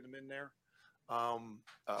rotated him in there.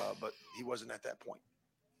 But he wasn't at that point.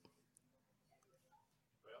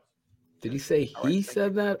 Did he say he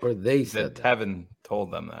said that or they said that? Tevin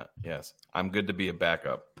told them that. Yes. I'm good to be a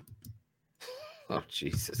backup. Oh,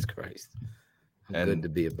 Jesus Christ. I'm good to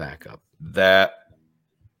be a backup. That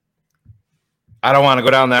I don't want to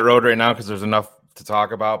go down that road right now because there's enough to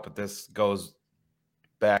talk about, but this goes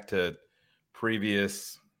back to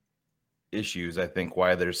previous issues. I think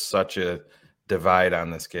why there's such a divide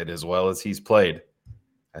on this kid as well as he's played.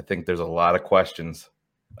 I think there's a lot of questions.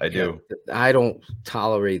 I do. I don't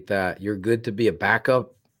tolerate that. You're good to be a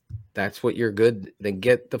backup. That's what you're good. Then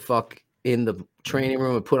get the fuck in the training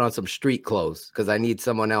room and put on some street clothes because I need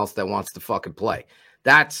someone else that wants to fucking play.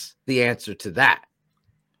 That's the answer to that.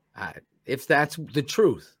 If that's the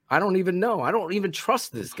truth, I don't even know. I don't even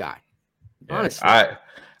trust this guy. Honestly,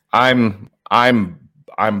 I'm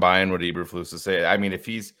buying what Eberflus is saying. I mean, if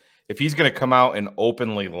he's going to come out and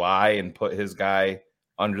openly lie and put his guy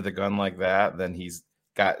under the gun like that, then he's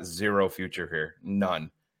got zero future here,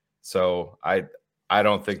 none. So I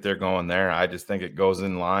don't think they're going there. I just think it goes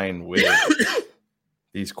in line with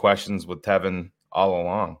these questions with Tevin all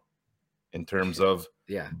along, in terms of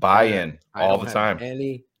buy-in all the time.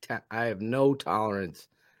 I have no tolerance.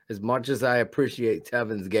 As much as I appreciate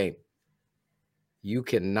Tevin's game, you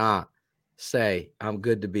cannot say I'm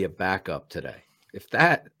good to be a backup today. If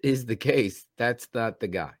that is the case, that's not the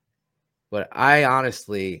guy. But I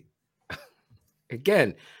honestly,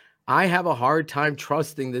 again, I have a hard time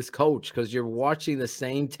trusting this coach because you're watching the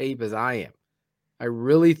same tape as I am. I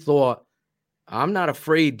really thought, I'm not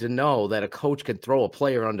afraid to know that a coach can throw a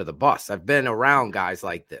player under the bus. I've been around guys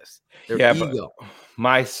like this. Their ego.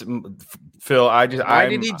 Phil, why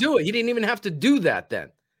did he do it? He didn't even have to do that then.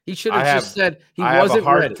 He should have just said he wasn't have a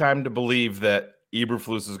hard ready. time to believe that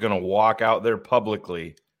Eberflus is going to walk out there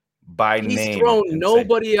publicly by name. He's thrown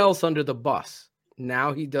nobody else under the bus.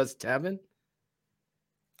 Now he does Tevin.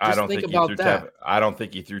 I don't think he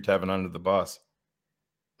threw Tevin under the bus.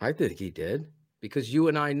 I think he did because you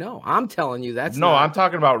and I know. I'm telling you that's I'm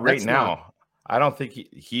talking about right now. I don't think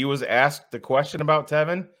he was asked the question about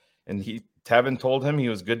Tevin, and Tevin told him he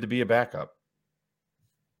was good to be a backup.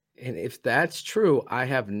 And if that's true, I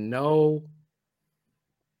have no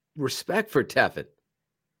respect for Tevin.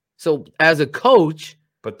 So as a coach,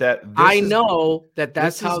 I know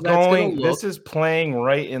that's how that's going to look. This is playing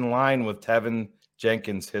right in line with Tevin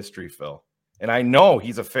Jenkins' history, Phil. And I know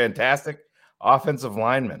he's a fantastic offensive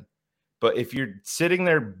lineman. But if you're sitting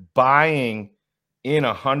there buying in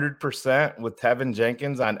 100% with Tevin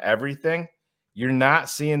Jenkins on everything, you're not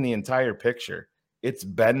seeing the entire picture. It's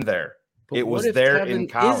been there. But it was there Tevin in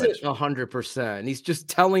college. Isn't 100%. And he's just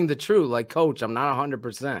telling the truth. Like, coach, I'm not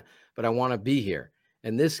 100%, but I want to be here.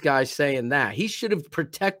 And this guy's saying that. He should have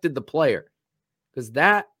protected the player. Because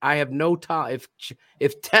that, I have no time.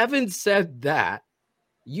 If Tevin said that,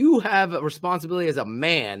 you have a responsibility as a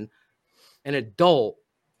man, an adult,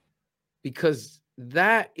 because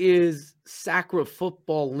that is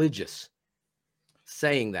sacrifootball-ligious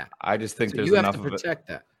saying that. I just think there's enough of protect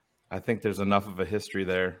that. I think there's enough of a history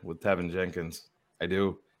there with Tevin Jenkins. I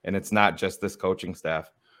do. And it's not just this coaching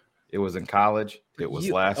staff. It was in college. It was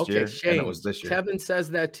last year. Shane, and it was this year. Tevin says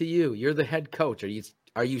that to you. You're the head coach.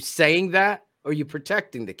 Are you saying that or are you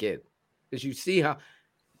protecting the kid? Because you see how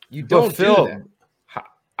you don't do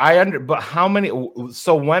that. But how many?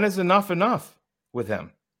 So when is enough with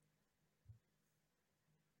him?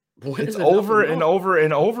 It's over and over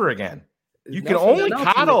and over again. You can only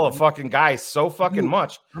coddle a fucking guy so fucking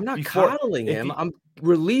much. I'm not coddling him. I'm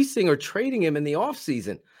releasing or trading him in the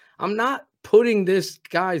offseason. I'm not putting this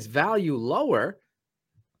guy's value lower.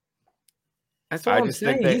 That's what I'm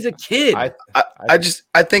saying. He's a kid.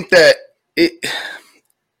 I think that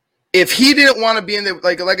if he didn't want to be in there,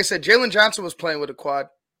 like I said, Jalen Johnson was playing with a quad.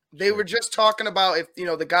 They were just talking about if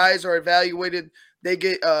the guys are evaluated, they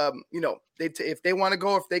get if they want to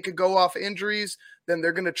go, if they could go off injuries, then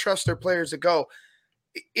they're going to trust their players to go.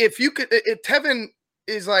 If Tevin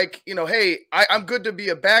is like, hey, I'm good to be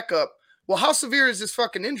a backup. Well, how severe is this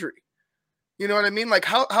fucking injury? You know what I mean? Like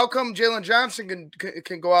how come Jalen Johnson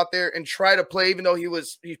can go out there and try to play, even though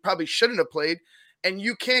he probably shouldn't have played, and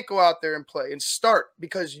you can't go out there and play and start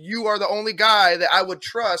because you are the only guy that I would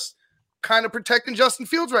trust kind of protecting Justin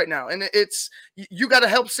Fields right now. And you got to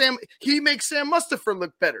help Sam. He makes Sam Mustipher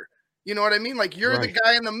look better. You know what I mean? Like you're the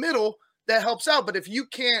guy in the middle that helps out. But if you're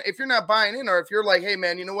not buying in, or if you're like, hey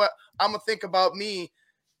man, you know what? I'm going to think about me.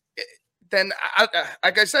 then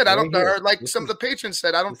like I said, I don't, Right here. or like This some of is- the patrons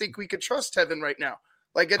said, I don't think we could trust Tevin right now.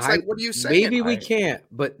 Like, it's like, what are you saying? Maybe we can't,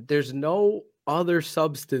 but there's no other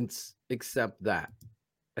substance except that.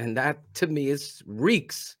 And that to me is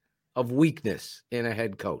reeks of weakness in a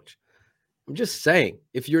head coach. I'm just saying,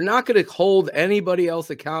 if you're not going to hold anybody else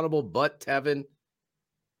accountable but Tevin,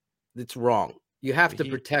 it's wrong. You have to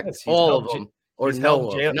protect all of them or none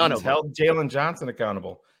of them. He's held Jalen Johnson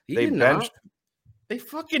accountable. He They did benched. not. They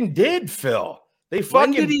fucking did, Phil. They When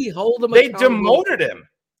fucking did he hold him They accountable? demoted him.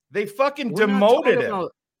 They fucking We're not demoted talking him.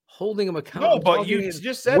 about holding him accountable. No, but I'm you talking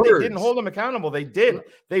just said words. they didn't hold him accountable. They did.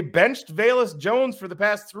 They benched Velus Jones for the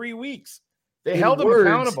past 3 weeks. They In held him words,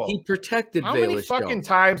 accountable. He protected How many Velus fucking Jones.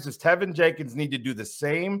 times does Tevin Jenkins need to do the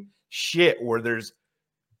same shit where there's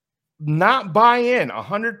not buy in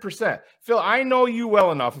 100%? Phil, I know you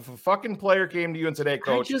well enough. If a fucking player came to you and said, "Hey,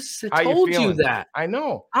 coach, I just how told you feeling?" that. I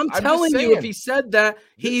know. I'm just telling you, saying, if he said that, this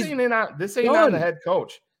he's ain't on done. the head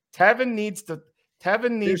coach. Tevin needs to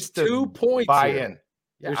There's 2 points buy here. in.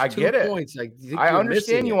 Yeah, There's I 2 get it. points. I think I you're understand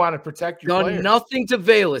missing you it. want to protect your Done players. nothing to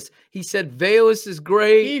Velus. He said Velus is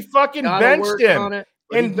great. He fucking Gotta benched work him on it,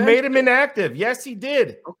 but he and benched made him him. inactive. Yes, he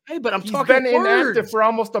did. Okay, but I'm He's talking been inactive words. for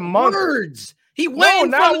almost a month. Words. He No, went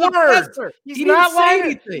in front of not the words. presser. He's He not didn't say lying.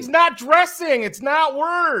 anything. He's not dressing. It's not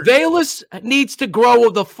words. Velus needs to grow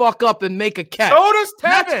the fuck up and make a catch. So does Tevin.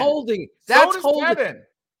 That's holding. That's so does holding. Tevin.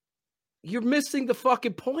 You're missing the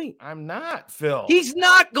fucking point. I'm not, Phil. He's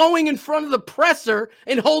not going in front of the presser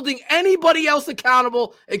and holding anybody else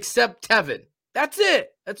accountable except Tevin. That's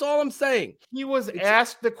it. That's all I'm saying. He was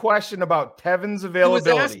asked the question about Tevin's He was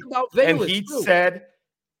availability. asked about and Velus, he too. said,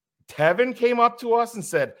 Tevin came up to us and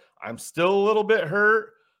said, "I'm still a little bit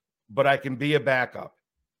hurt, but I can be a backup."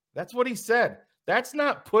 That's what he said. That's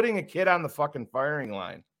not putting a kid on the fucking firing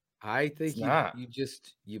line. I think not.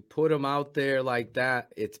 you put him out there like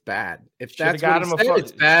that. It's bad. If Shoulda that's got what him he a said, fu-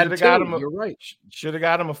 it's bad shoulda too. got him a- You're right. Should have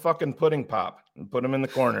got him a fucking pudding pop and put him in the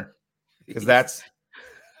corner. Because that's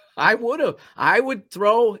I would have. I would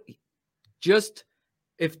throw just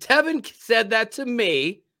if Tevin said that to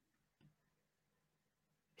me,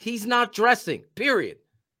 he's not dressing, period.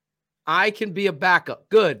 I can be a backup.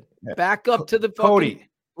 Good. Back up to the fucking Cody.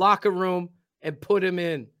 locker room and put him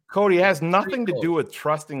in. Cody has nothing to do with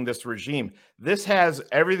trusting this regime. This has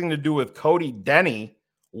everything to do with Cody Denny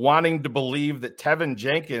wanting to believe that Tevin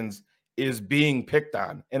Jenkins is being picked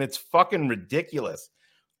on. And it's fucking ridiculous.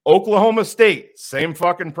 Oklahoma State, same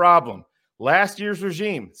fucking problem. Last year's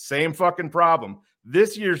regime, same fucking problem.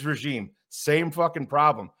 This year's regime, same fucking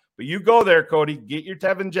problem. But you go there, Cody, get your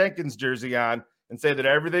Tevin Jenkins jersey on and say that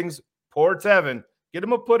everything's poor Tevin. Get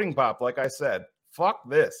him a pudding pop, like I said. Fuck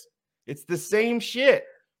this. It's the same shit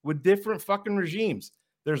with different fucking regimes.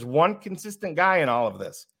 There's one consistent guy in all of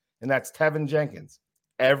this, and that's Tevin Jenkins.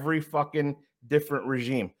 Every fucking different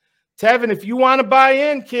regime. Tevin, if you want to buy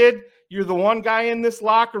in, kid, you're the one guy in this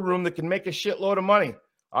locker room that can make a shitload of money.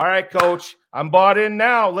 All right, coach, I'm bought in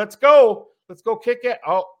now. Let's go. Let's go kick it.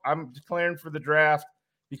 Oh, I'm declaring for the draft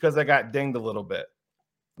because I got dinged a little bit.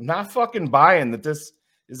 I'm not fucking buying that this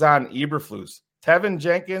is on Eberflus. Tevin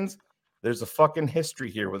Jenkins, there's a fucking history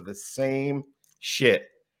here with the same shit.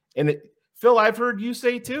 And Phil, I've heard you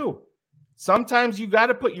say too, sometimes you got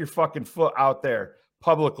to put your fucking foot out there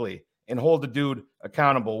publicly and hold the dude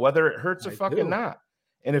accountable, whether it hurts or fucking not.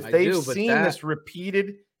 And if they've seen this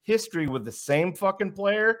repeated history with the same fucking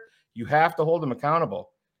player, you have to hold him accountable.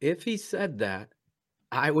 If he said that,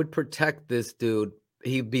 I would protect this dude.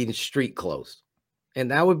 He'd be street clothes.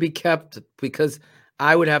 And that would be kept because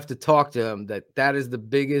I would have to talk to him that is the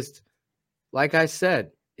biggest, like I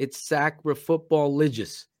said, it's sacra football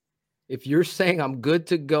ligious. If you're saying I'm good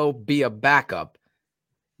to go be a backup,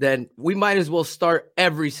 then we might as well start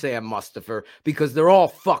every Sam Mustipher because they're all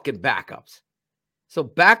fucking backups. So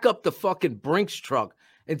back up the fucking Brinks truck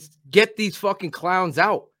and get these fucking clowns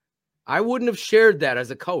out. I wouldn't have shared that as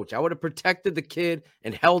a coach. I would have protected the kid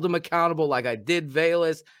and held him accountable like I did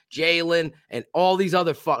Velus, Jalen, and all these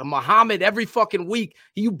other Muhammad every fucking week.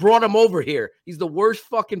 You brought him over here. He's the worst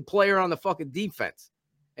fucking player on the fucking defense.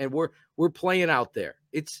 And we're playing out there.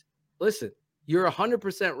 Listen, you're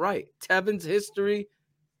 100% right. Tevin's history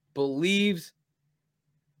believes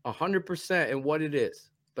 100% in what it is.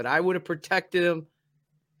 But I would have protected him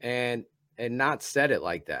and not said it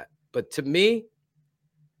like that. But to me,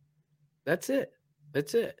 that's it.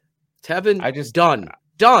 That's it. Tevin,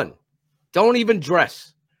 done. Don't even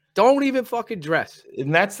dress. Don't even fucking dress.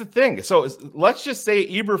 And that's the thing. So let's just say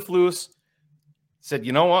Eberflus said,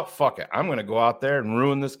 you know what? Fuck it. I'm going to go out there and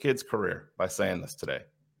ruin this kid's career by saying this today.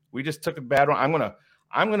 We just took a bad one.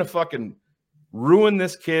 I'm going to fucking ruin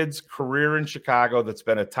this kid's career in Chicago that's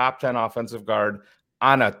been a top 10 offensive guard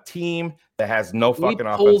on a team that has no Can we fucking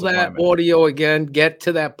pull offensive that lineman. audio again? Get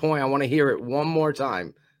to that point. I want to hear it one more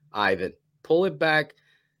time, Ivan. Pull it back.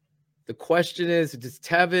 The question is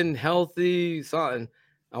Tevin healthy? Something.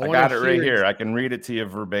 I got it right here. I can read it to you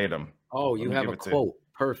verbatim. Oh, you have a quote.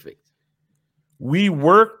 Perfect. We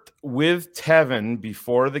worked with Tevin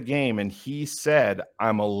before the game, and he said,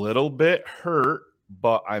 I'm a little bit hurt,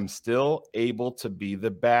 but I'm still able to be the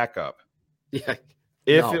backup. Yeah.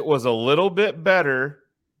 If it was a little bit better,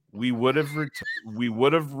 we would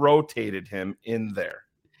have rotated him in there.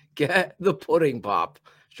 Get the pudding pop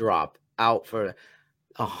drop out for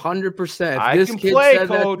 100%. I this can kid play, said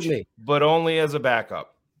coach, that to me. but only as a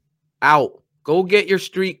backup. Out. Go get your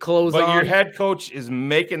street clothes on. But your head coach is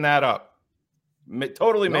making that up.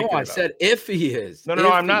 Totally making it up. No, I said if he is. No,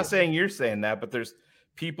 I'm not saying you're saying that, but there's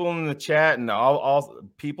people in the chat and all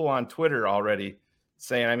people on Twitter already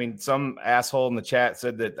saying, I mean, some asshole in the chat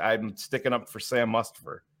said that I'm sticking up for Sam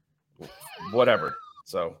Mustipher. Whatever.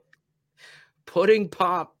 So pudding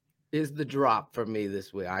pop is the drop for me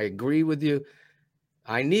this week. I agree with you.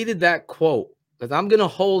 I needed that quote because I'm going to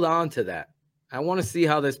hold on to that. I want to see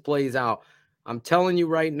how this plays out. I'm telling you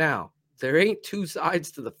right now, there ain't two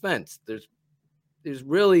sides to the fence. There's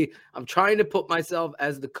really, I'm trying to put myself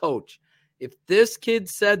as the coach. If this kid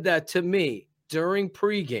said that to me during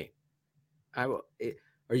pregame, are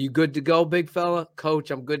you good to go, big fella?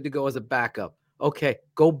 Coach, I'm good to go as a backup. Okay,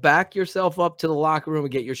 go back yourself up to the locker room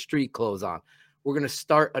and get your street clothes on. We're going to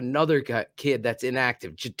start another kid that's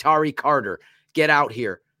inactive, Jatari Carter. Get out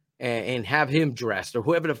here and have him dressed, or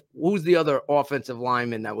who's the other offensive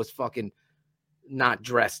lineman that was fucking not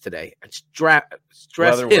dressed today. Dress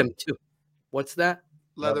him too. What's that?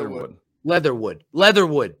 Leatherwood.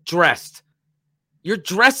 Leatherwood dressed. You're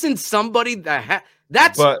dressing somebody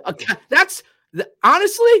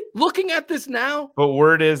honestly, looking at this now. But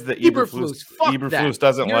word is that Eberflus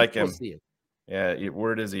doesn't like him. Yeah,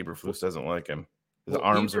 word is Eberflus doesn't like him. His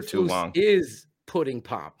arms are too long. Is pudding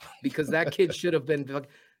pop because that kid should have been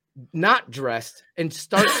not dressed and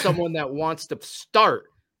start someone that wants to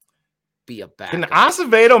be a backup. Can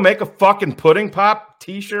Acevedo make a fucking pudding pop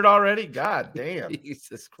t-shirt already? God damn.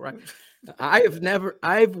 Jesus Christ.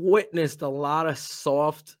 I've witnessed a lot of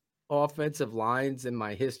soft offensive lines in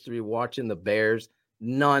my history watching the Bears.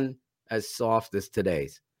 None as soft as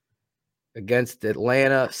today's. Against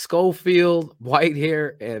Atlanta, Schofield,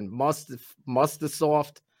 Whitehair, and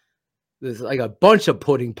Mustasoft. There's like a bunch of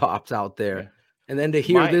pudding pops out there. Yeah. And then to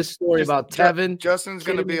hear this story about Tevin. Justin's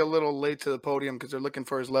going to be a little late to the podium because they're looking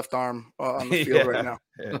for his left arm on the field right now.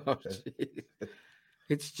 Yeah. Oh,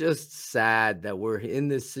 it's just sad that we're in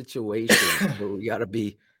this situation where we got to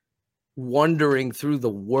be wondering through the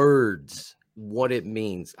words what it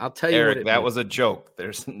means. I'll tell you, Eric, that was a joke.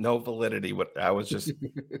 There's no validity. I was just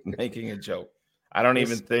making a joke. I don't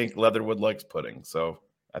even think Leatherwood likes pudding, so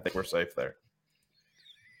I think we're safe there.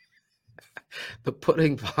 The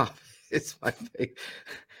pudding pop is my thing.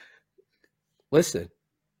 Listen,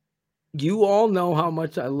 you all know how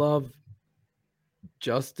much I love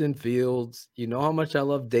Justin Fields. You know how much I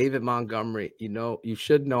love David Montgomery. You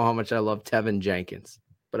should know how much I love Tevin Jenkins.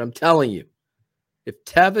 But I'm telling you, if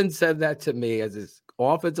Tevin said that to me as his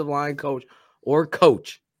offensive line coach or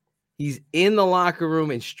coach, he's in the locker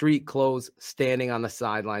room in street clothes, standing on the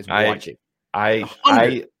sidelines watching.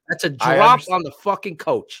 That's a drop on the fucking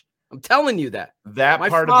coach. I'm telling you that. My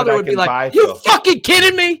father would be like, "You fucking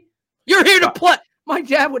kidding me? You're here to play." My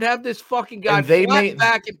dad would have this fucking guy flat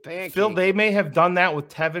back and pancake. Phil, they may have done that with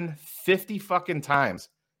Tevin 50 fucking times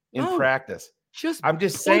in practice. I'm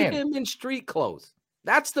just saying, put him in street clothes.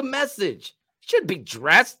 That's the message. Should be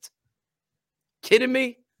dressed. Kidding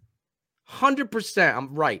me? 100%.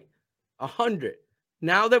 I'm right. 100.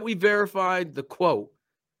 Now that we verified the quote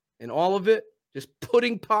and all of it, just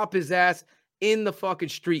pudding pop his ass in the fucking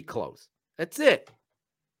street clothes. That's it.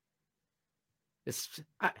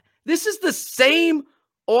 This is the same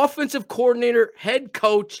offensive coordinator, head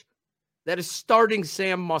coach that is starting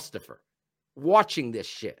Sam Mustipher. Watching this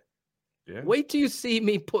shit. Yeah. Wait till you see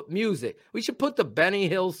me put music. We should put the Benny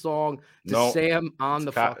Hill song to Sam on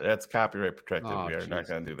the phone. That's copyright protected. We are not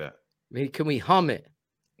going to do that. Can we hum it?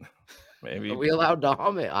 Maybe. Are we allowed to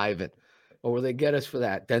hum it, Ivan? Or will they get us for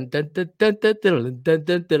that? Yeah,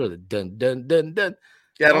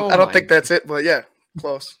 I don't think that's it, but yeah,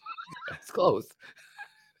 close. It's close.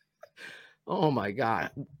 Oh my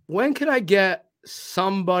God. When can I get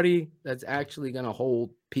somebody that's actually going to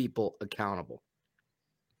hold people accountable?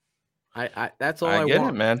 That's all I get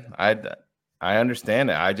want. It, man. I understand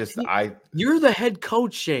it. You're the head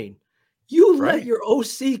coach, Shane. You Right. let your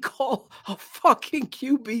OC call a fucking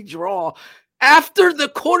QB draw after the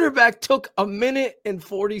quarterback took a minute and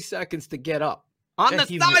 40 seconds to get up on the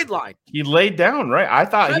sideline. He laid down, right? I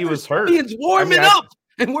thought he was hurt. Ian's warming up,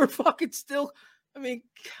 and we're fucking still. I mean,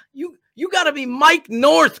 you got to be Mike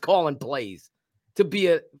North calling plays to be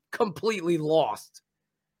a completely lost.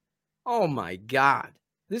 Oh my God,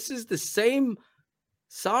 this is the same.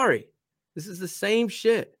 Sorry, this is the same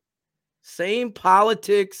shit, same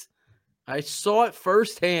politics. I saw it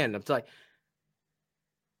firsthand. I'm like,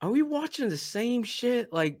 are we watching the same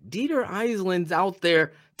shit? Like Dieter Eisland's out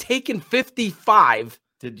there taking 55.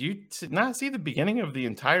 Did you not see the beginning of the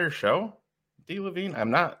entire show, D. Levine?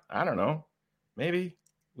 I don't know. Maybe.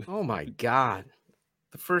 Oh my God.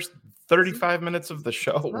 The first 35 minutes of the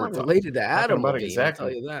show were related to Adam Levine, exactly.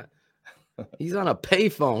 I'll tell you that. He's on a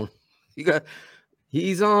payphone.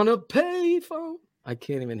 He's on a payphone. I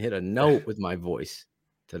can't even hit a note with my voice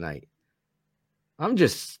tonight. I'm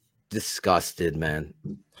just disgusted, man.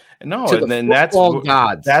 No, and then that's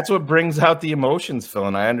what brings out the emotions, Phil.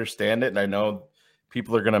 And I understand it. And I know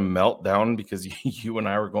people are going to melt down because you and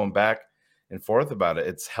I were going back and forth about it.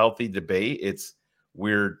 It's healthy debate.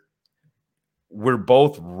 We're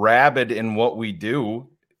both rabid in what we do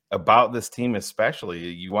about this team, especially.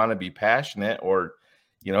 You want to be passionate, or,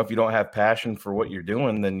 if you don't have passion for what you're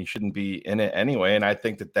doing, then you shouldn't be in it anyway. And I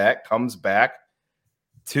think that comes back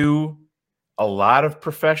to a lot of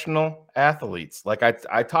professional athletes. Like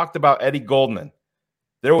I talked about Eddie Goldman.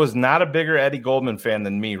 There was not a bigger Eddie Goldman fan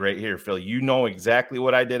than me right here, Phil. You know exactly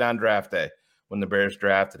what I did on draft day when the Bears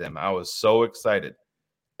drafted him. I was so excited.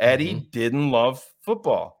 Eddie didn't love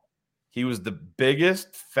football. He was the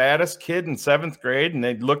biggest, fattest kid in 7th grade, and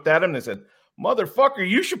they looked at him and they said, "Motherfucker,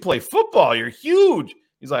 you should play football. You're huge."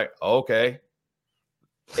 He's like, "Okay."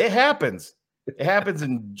 It happens. It happens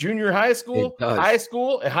in junior high school, high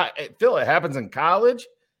school. Phil, it happens in college.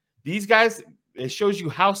 These guys, it shows you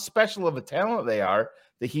how special of a talent they are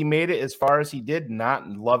that he made it as far as he did, not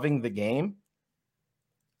loving the game.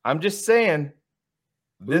 I'm just saying.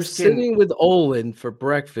 We're sitting with Olin for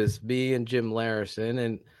breakfast, me and Jim Larison,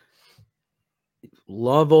 and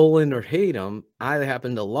love Olin or hate him. I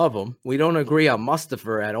happen to love him. We don't agree on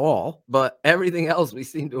Mustafa at all, but everything else we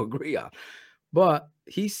seem to agree on. But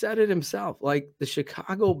he said it himself, like the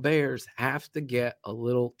Chicago Bears have to get a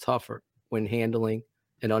little tougher when handling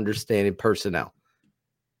and understanding personnel.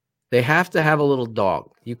 They have to have a little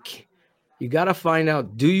dog. You got to find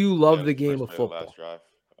out, do you love the game of football?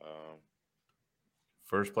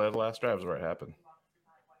 First play of the last drive is where it happened.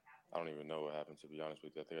 I don't even know what happened, to be honest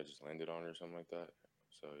with you. I think I just landed on it or something like that.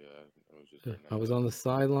 So, yeah, it was just. I was on the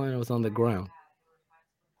sideline. I was on the ground.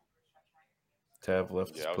 Tav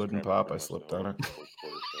left his pudding pop. I slipped on it.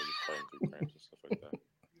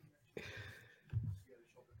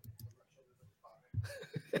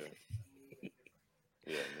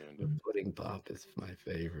 The pudding pop is my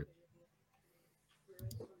favorite.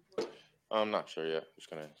 I'm not sure yet. Just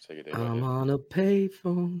going to take it day by day. I'm on a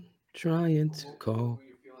payphone trying to call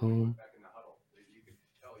home.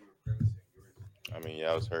 I mean,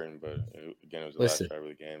 yeah, I was hurting, but again, it was the last drive of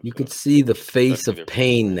the game. You could see the face of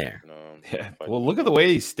pain there. Yeah. Well, look at the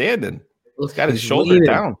way he's standing. He's got his shoulder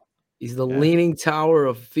down. He's the leaning tower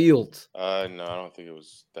of Fields. No, I don't think it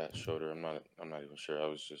was that shoulder. I'm not even sure. I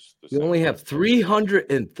was just. You only have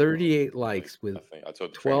 338 likes with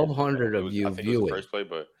 1,200 of you viewing. First play,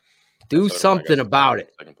 but do something about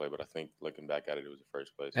it. Second play, but I think looking back at it, it was the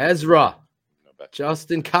first play. Ezra,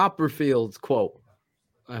 Justin Copperfield's quote.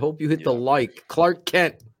 I hope you hit the like. Clark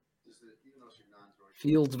Kent.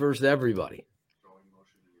 Fields versus everybody.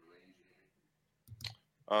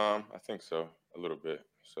 I think so, a little bit.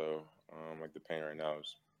 So, like the pain right now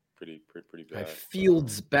is pretty bad.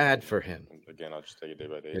 Fields bad for him. Again, I'll just take it day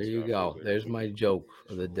by day. There you go. There's my joke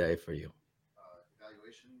of the day for you.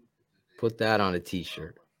 Put that on a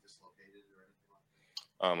T-shirt.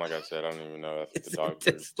 Like I said, I don't even know if the dog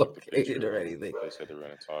dislocated or anything. They said they were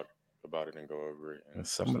going to talk about it and go over it. And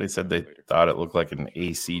somebody said they thought it looked like an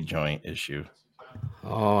AC joint issue.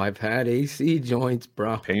 Oh, I've had AC joints,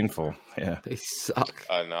 bro. Painful. Yeah. They suck.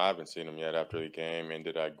 No, I haven't seen them yet. After the game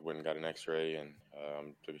ended, I went and got an x-ray and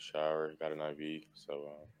took a shower, got an IV.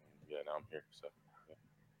 So, yeah, now I'm here. So,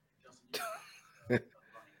 yeah.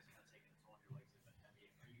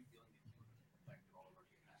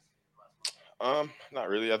 Not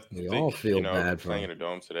really. I think, all feel bad for playing in a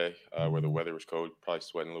dome today, where the weather was cold, probably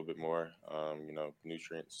sweating a little bit more.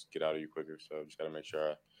 Nutrients get out of you quicker, so just got to make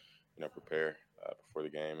sure I, prepare before the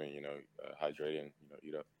game and hydrate and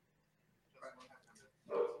eat up.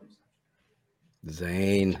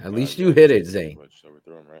 Zane, at least you hit it, Zane.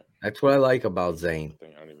 Overthrew him, right? That's what I like about Zane.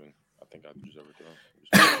 I think I just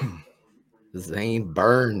overthrew him. Zane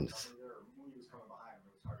Burns.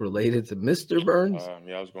 Related to Mr. Burns?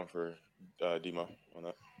 Yeah, I was going for Demo on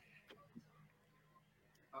that.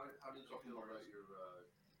 How did you feel about your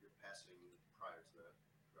passing prior to that?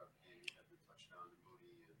 Throughout the game, you had the touchdown to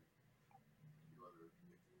Moody and a few other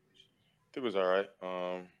manipulations. It was all right.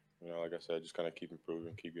 Like I said, just kind of keep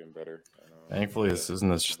improving, keep getting better. Thankfully, this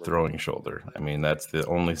isn't his throwing shoulder. I mean, that's the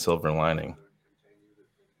only silver lining.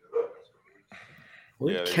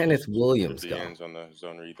 Where'd Kenneth Williams go? On the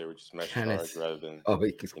zone read, they were just mesh charge rather than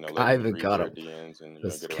I haven't got him.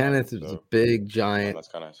 Because Kenneth is a big giant that's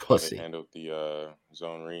kind of pussy. How they handled the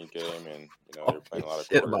zone read game, and they're playing a lot of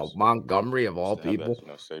shit about Montgomery of all people.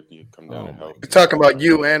 Safety come down and help. You're talking about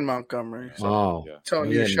you and Montgomery. So, telling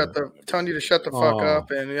you to shut the fuck up,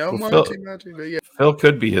 and Monty. Phil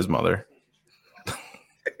could be his mother.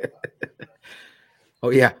 Oh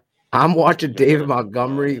yeah. I'm watching David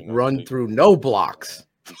Montgomery run through no blocks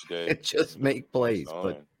and just make plays.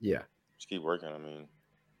 But yeah, just keep working. I mean,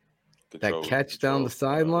 that catch down the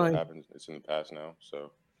sideline. It's in the past now.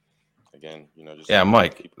 So again, just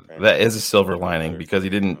Mike, that is a silver lining because he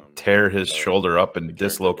didn't tear his shoulder up and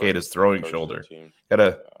dislocate his throwing shoulder.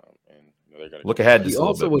 Gotta look ahead. He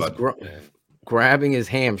also was grabbing his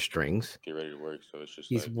hamstrings. Get ready to work. So it's just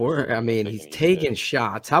he's he's taking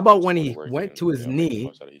shots. How about when he went to his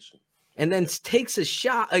knee and then takes a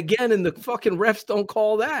shot again and the fucking refs don't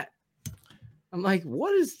call that? I'm like,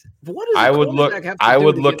 what is I would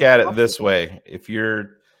look at it this way. If you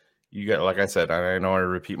got, like I said, I know I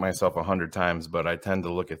repeat myself 100 times, but I tend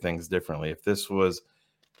to look at things differently. If this was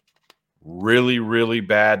really, really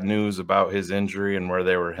bad news about his injury and where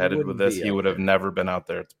they were headed with this, he would have never been out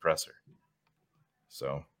there at the presser.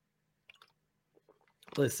 So,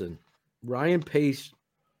 listen, Ryan Pace,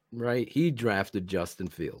 right? He drafted Justin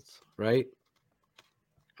Fields, right?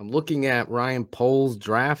 I'm looking at Ryan Pohl's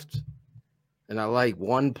draft, and I like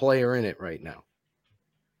one player in it right now,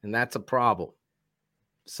 and that's a problem.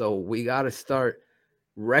 So we got to start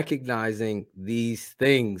recognizing these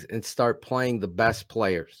things and start playing the best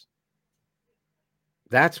players.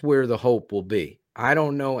 That's where the hope will be. I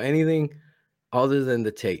don't know anything other than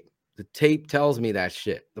the tape. The tape tells me that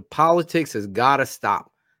shit. The politics has got to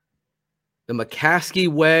stop. The McCaskey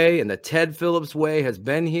way and the Ted Phillips way has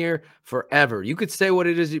been here forever. You could say what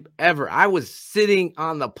it is ever. I was sitting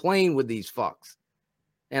on the plane with these fucks,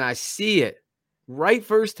 and I see it right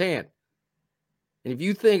firsthand. And if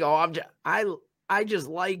you think, I just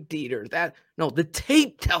like Dieter, the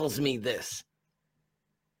tape tells me this.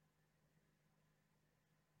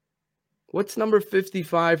 What's number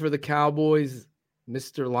 55 for the Cowboys?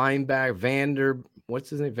 Mr. Linebacker,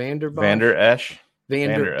 what's his name? Vander Esch.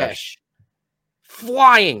 Vander Esch.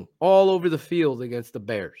 Flying all over the field against the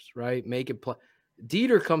Bears, right? Make it play.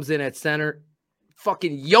 Dieter comes in at center,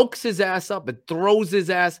 fucking yokes his ass up and throws his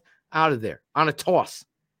ass out of there on a toss.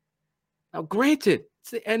 Now, granted,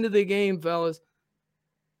 it's the end of the game, fellas.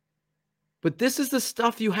 But this is the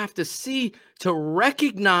stuff you have to see to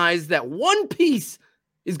recognize that one piece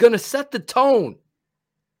is going to set the tone.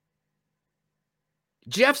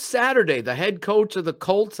 Jeff Saturday, the head coach of the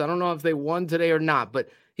Colts, I don't know if they won today or not, but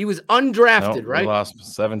he was undrafted, right? He lost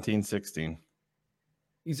 17-16.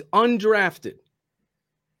 He's undrafted.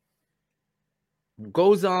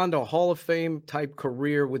 Goes on to a Hall of Fame type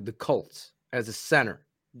career with the Colts as a center.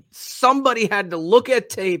 Somebody had to look at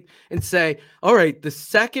tape and say, all right, the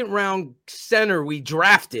second round center we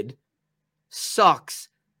drafted sucks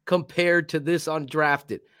compared to this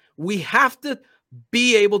undrafted. We have to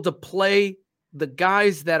be able to play the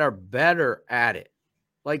guys that are better at it.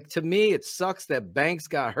 Like, to me, it sucks that Banks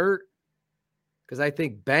got hurt because I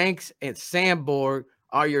think Banks and Sandborg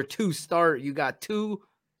are your two starters. You got two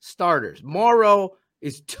starters. Morrow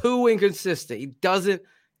is too inconsistent. He doesn't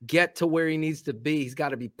get to where he needs to be. He's got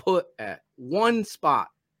to be put at one spot,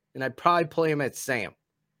 and I'd probably play him at Sam.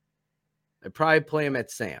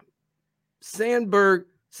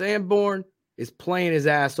 Sanborn is playing his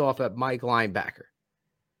ass off at Mike linebacker.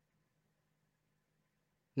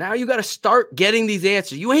 Now you got to start getting these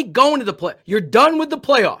answers. You ain't going to the play. You're done with the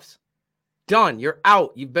playoffs. Done. You're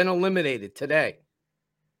out. You've been eliminated today.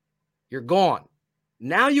 You're gone.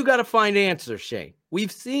 Now you got to find answers, Shane.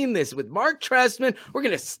 We've seen this with Mark Trestman. We're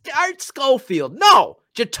going to start Schofield. No,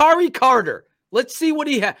 Jatari Carter. Let's see what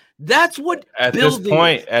he has. That's what at this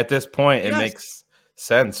point, it makes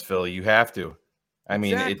sense, Phil. You have to. I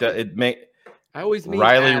mean, it makes. I always mean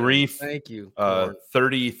Riley Adam. Reif, thank you.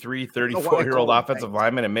 33, 34-year-old offensive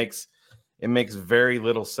lineman. It makes very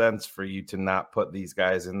little sense for you to not put these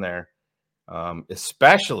guys in there,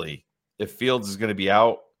 especially if Fields is going to be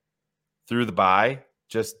out through the bye.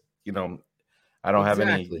 Just I don't have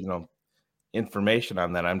any, Exactly. information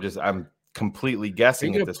on that. I'm completely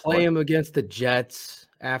guessing You're at gonna this play point. him against the Jets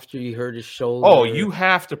after you hurt his shoulder. Oh, you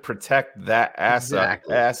have to protect that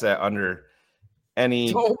Exactly. asset under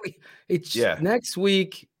any. It's Yeah. next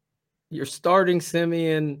week. You're starting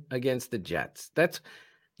Simeon against the Jets.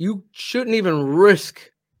 You shouldn't even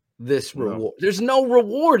risk this reward. There's no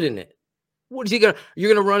reward in it. What is he gonna?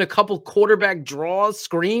 You're gonna run a couple quarterback draws,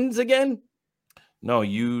 screens again? No,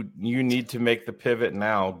 you need to make the pivot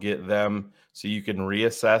now, get them so you can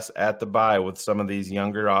reassess at the bye with some of these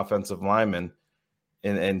younger offensive linemen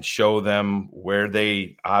and show them where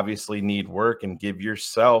they obviously need work and give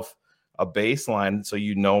yourself a baseline so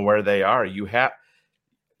you know where they are. You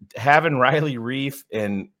having Riley Reef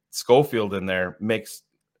and Schofield in there makes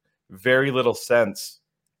very little sense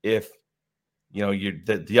if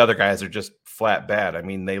the other guys are just flat bad. I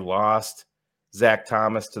mean, they lost Zach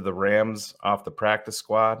Thomas to the Rams off the practice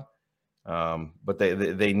squad, but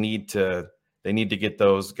they need to get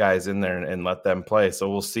those guys in there and let them play. So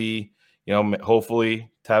we'll see. Hopefully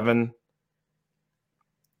Tevin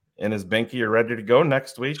and his binky are ready to go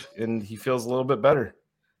next week, and he feels a little bit better.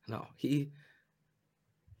 No,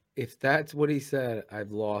 if that's what he said,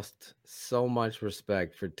 I've lost so much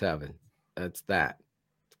respect for Tevin. That's that.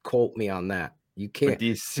 Quote me on that. You can't. But do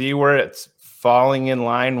you see where it's falling in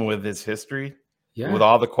line with his history? Yeah. With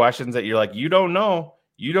all the questions that you're like, you don't know,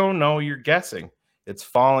 you're guessing. It's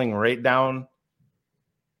falling right down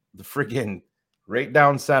the friggin' right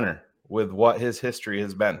down center with what his history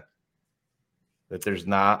has been. That there's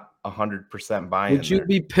not 100% buy-in. Would you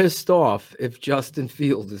be pissed off if Justin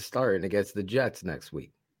Fields is starting against the Jets next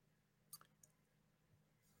week?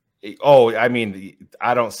 Oh, I mean,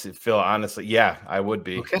 I don't feel honestly. Yeah, I would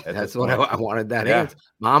be. Okay, that's what I wanted that answer.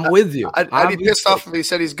 I'm I- with you. I'd be pissed off if he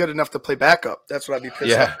said he's good enough to play backup. That's what I'd be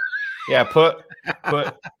pissed off. Yeah.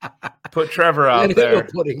 Put Trevor out Get there. him a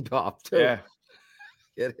pudding pop too. Yeah.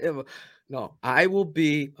 Get him. No, I will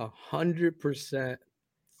be 100%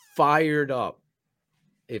 fired up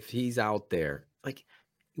if he's out there. Like,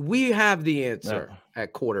 we have the answer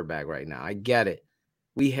at quarterback right now. I get it.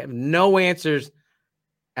 We have no answers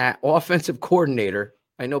at offensive coordinator.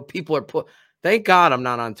 I know people are thank God I'm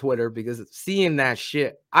not on Twitter, because seeing that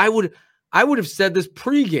shit, I would have said this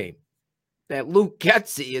pregame that Luke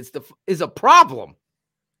Getsy is a problem.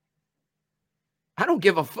 I don't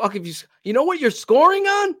give a fuck if you know what you're scoring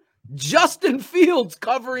on? Justin Fields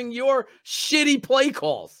covering your shitty play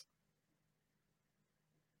calls.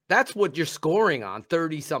 That's what you're scoring on,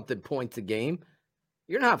 30-something points a game.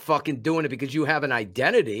 You're not fucking doing it because you have an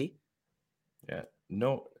identity. Yeah.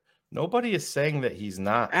 No, nobody is saying that he's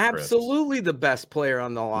not. Absolutely the best player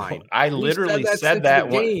on the line. No, I literally said that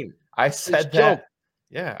game. I said that.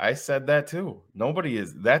 Yeah, I said that too. Nobody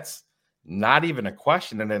is. That's not even a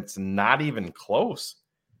question, and it's not even close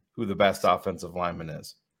who the best offensive lineman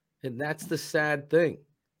is. And that's the sad thing.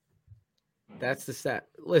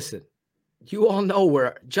 Listen, you all know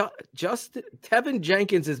where Tevin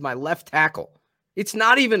Jenkins is my left tackle. It's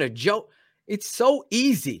not even a joke. It's so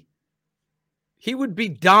easy. He would be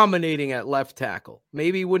dominating at left tackle.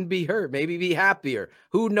 Maybe he wouldn't be hurt. Maybe be happier.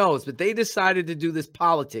 Who knows? But they decided to do this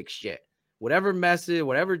politics shit. Whatever message,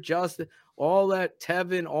 whatever Justin, all that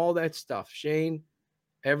Tevin, all that stuff. Shane,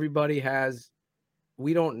 everybody has.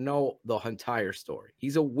 We don't know the entire story.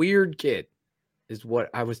 He's a weird kid, is what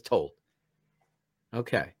I was told.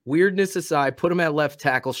 Okay. Weirdness aside, put him at left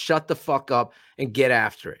tackle, shut the fuck up, and get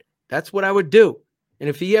after it. That's what I would do. And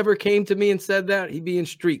if he ever came to me and said that, he'd be in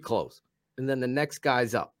street clothes. And then the next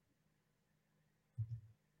guy's up.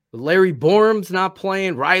 But Larry Borum's not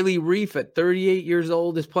playing. Riley Reef at 38 years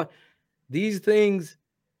old is playing. These things,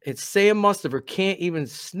 it's Sam Mustafer can't even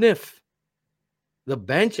sniff the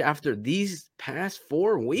bench after these past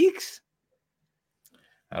 4 weeks.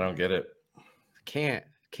 I don't get it. Can't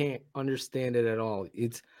understand it at all.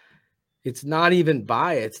 It's not even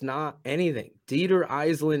bias. It's not anything. Dieter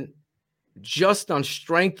Eisland, just on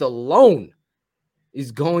strength alone,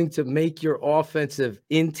 is going to make your offensive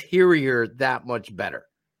interior that much better.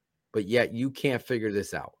 But yet you can't figure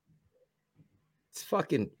this out.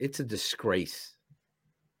 It's a disgrace.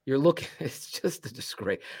 It's just a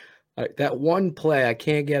disgrace. That one play I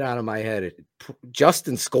can't get out of my head.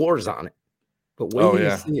 Justin scores on it. But wait till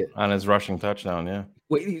you see it. On his rushing touchdown, yeah.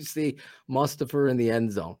 Wait till you see Mustafer in the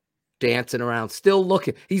end zone, dancing around, still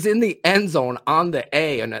looking. He's in the end zone on the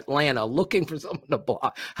A in Atlanta looking for someone to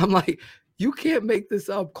block. I'm like, you can't make this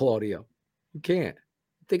up, Claudio. You can't.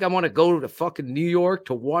 You think I want to go to fucking New York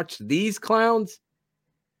to watch these clowns?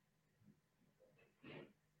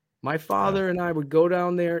 My father and I would go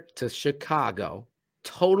down there to Chicago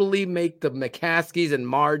totally make the McCaskies and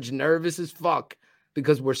Marge nervous as fuck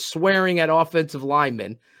because we're swearing at offensive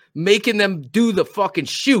linemen, making them do the fucking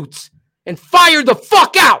shoots and fire the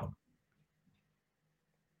fuck out.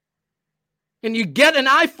 And you get an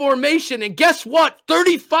I formation, and guess what?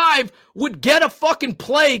 35 would get a fucking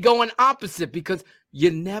play going opposite because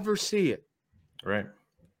you never see it. Right.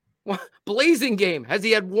 Blazing game. Has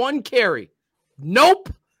he had one carry?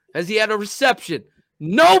 Nope. Has he had a reception?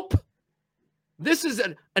 Nope. This is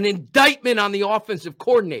an indictment on the offensive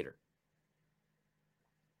coordinator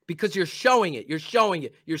because you're showing it. You're showing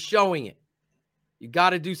it. You're showing it. You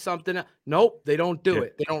got to do something. Nope, they don't do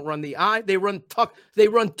it. They don't run the eye. They run tuck. They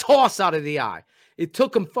run toss out of the eye. It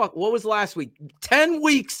took them, what was last week? 10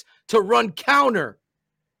 weeks to run counter.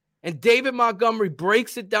 And David Montgomery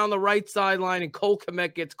breaks it down the right sideline, and Cole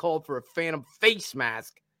Kmet gets called for a phantom face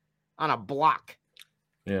mask on a block.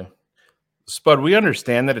 Yeah. Spud, we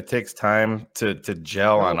understand that it takes time to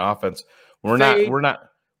gel on offense. We're not.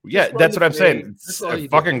 Yeah, that's what I'm saying. It's a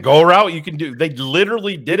fucking go route you can do. They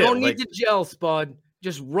literally did it. You don't need to gel, Spud.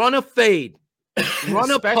 Just run a fade. Run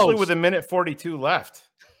a especially post. with a minute 42 left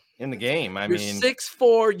in the game. You're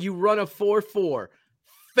 6'4", you run a 4-4.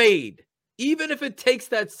 Fade. Even if it takes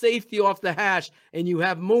that safety off the hash and you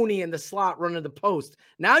have Mooney in the slot running the post.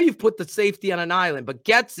 Now you've put the safety on an island, but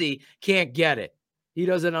Getsy can't get it. He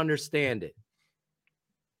doesn't understand it.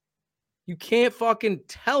 You can't fucking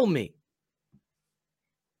tell me.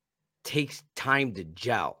 Takes time to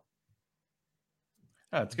gel.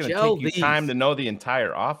 It's going to take you time to know the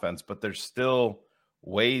entire offense, but there's still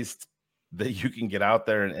ways that you can get out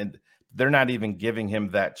there, and they're not even giving him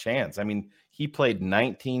that chance. I mean, he played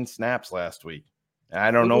 19 snaps last week. I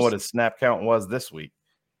don't know what his snap count was this week.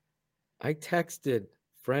 I texted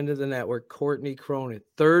friend of the network, Courtney Cronin,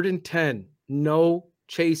 3rd and 10, no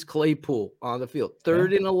Chase Claypool on the field.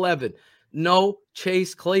 3rd and 11. No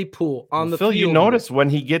Chase Claypool on the Phil, field. you notice when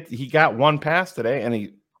he got one pass today and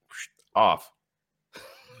he off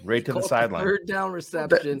right to the sideline. 3rd down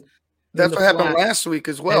reception. That's what happened last week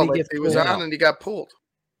as well. Like he was on and he got pulled.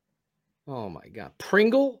 Oh my God.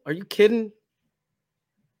 Pringle? Are you kidding?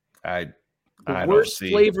 The worst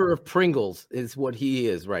flavor of Pringles is what he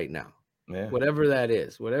is right now. Yeah. Whatever that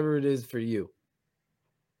is, whatever it is for you.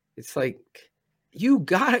 It's like you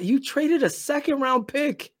traded a 2nd-round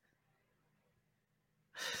pick.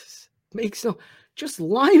 Just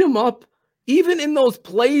line them up. Even in those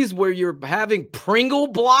plays where you're having Pringle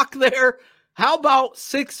block there, how about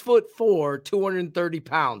 6'4", 230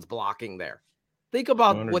 pounds blocking there? Think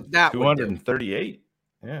about what that would do. 238.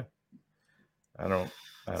 Yeah. I don't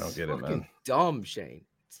get it, man. Dumb, Shane.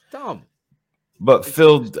 It's dumb. But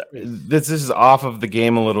Phil, this is off of the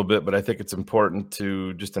game a little bit, but I think it's important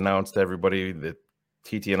to just announce to everybody that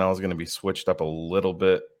TTNL is going to be switched up a little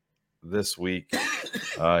bit this week.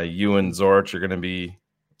 You and Zorich are going to be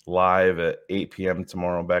live at 8 p.m.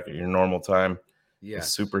 tomorrow, back at your normal time. Yeah.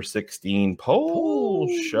 Super 16 poll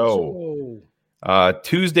show.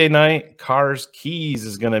 Tuesday night, Cars Keys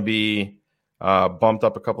is going to be bumped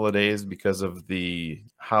up a couple of days because of the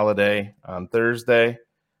holiday on Thursday.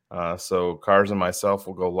 So Cars and myself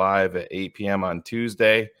will go live at 8 p.m. on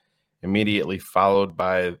Tuesday, immediately followed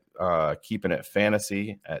by Keeping It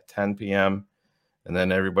Fantasy at 10 p.m. And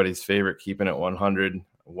then everybody's favorite, Keeping It 100,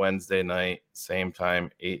 Wednesday night, same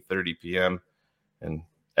time, 8:30 p.m. And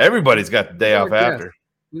everybody's got the day off after.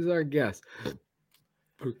 Who's our guest?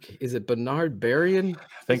 Is it Bernard Berrien?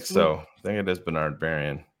 I think so. I think it is Bernard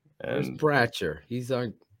Berrien. And Bratcher. He's our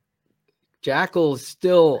Jackal is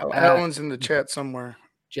still. That one's in the chat somewhere.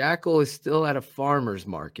 Jackal is still at a farmer's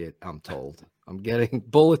market, I'm told. I'm getting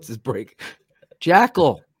bullets is breaking.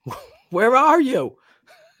 Jackal, where are you?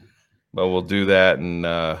 Well, we'll do that, and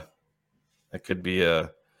it could be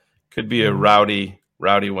a rowdy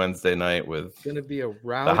Wednesday night with it's gonna be a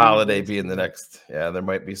rowdy the holiday Wednesday. being the next. Yeah, there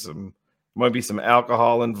might be some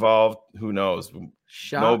alcohol involved. Who knows?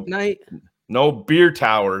 Shot night. No beer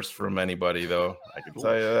towers from anybody, though. I can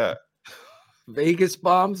tell you that. Vegas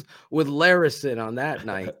bombs with Larison on that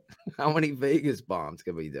night. How many Vegas bombs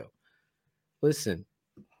can we do? Listen,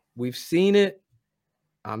 we've seen it.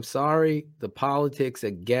 I'm sorry. The politics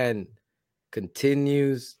again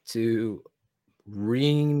continues to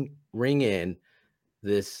ring in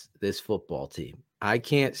this football team. I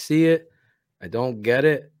can't see it. I don't get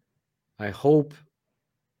it. I hope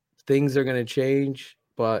things are going to change,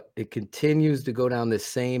 but it continues to go down the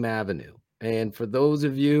same avenue. And for those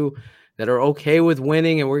of you that are okay with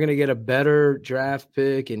winning and we're going to get a better draft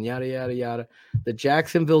pick and yada, yada, yada, the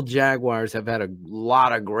Jacksonville Jaguars have had a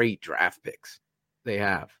lot of great draft picks. They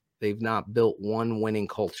have. They've not built one winning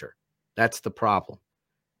culture. That's the problem.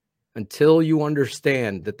 until you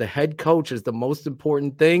understand that the head coach is the most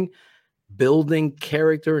important thing, building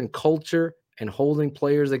character and culture and holding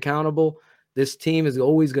players accountable, this team is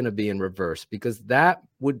always going to be in reverse, because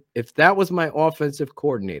if that was my offensive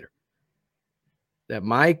coordinator, that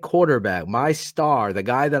my quarterback, my star, the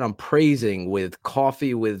guy that I'm praising with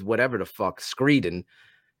coffee with whatever the fuck, Screeden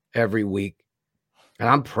every week, and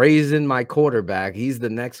I'm praising my quarterback, he's the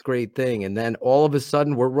next great thing. And then all of a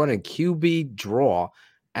sudden we're running QB draw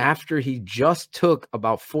after he just took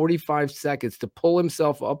about 45 seconds to pull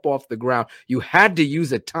himself up off the ground. You had to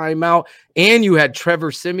use a timeout, and you had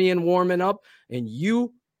Trevor Siemian warming up, and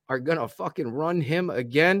you are going to fucking run him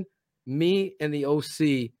again. Me and the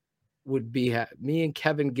OC would be, me and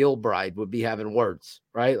Kevin Gilbride would be having words,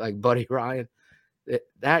 right? Like Buddy Ryan.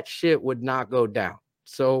 That shit would not go down.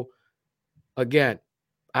 So again,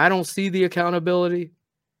 I don't see the accountability.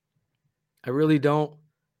 I really don't.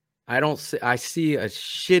 I see a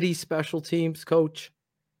shitty special teams coach.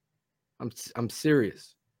 I'm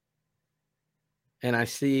serious. And I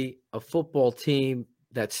see a football team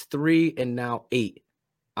that's 3 and now 8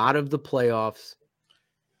 out of the playoffs.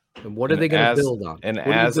 And what are they going to build on? And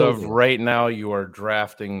as of right now, you are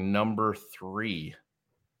drafting number 3.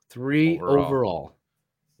 3 overall.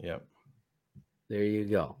 Yep. There you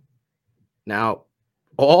go. Now,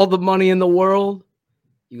 all the money in the world,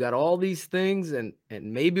 you got all these things, and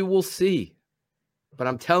maybe we'll see. But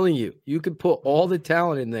I'm telling you, you could put all the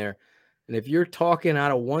talent in there. And if you're talking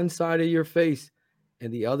out of one side of your face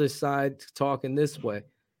and the other side talking this way,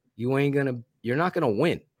 you're not going to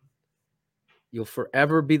win. You'll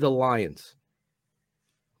forever be the Lions,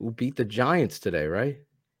 who beat the Giants today, right?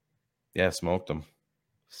 Yeah, smoked them.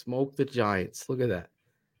 Smoked the Giants. Look at that.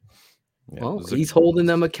 Yeah, well, he's holding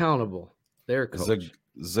them accountable. Their coach.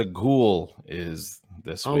 Zagul is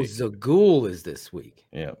this week. Oh, Zagul is this week.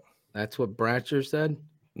 Yeah. That's what Bratcher said?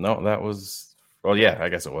 No, that was, well, yeah, I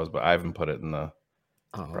guess it was, but I haven't put it in the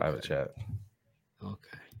private chat.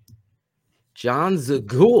 Okay. John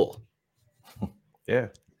Zagul. Yeah.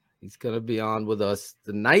 He's going to be on with us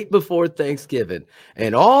the night before Thanksgiving.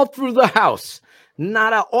 And all through the house,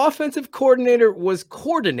 not an offensive coordinator was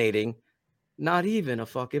coordinating, not even a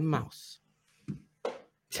fucking mouse.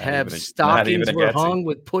 Tab's stockings were hung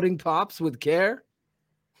with pudding pops with care,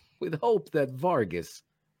 with hope that Vargas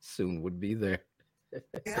soon would be there.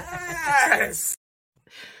 Yes!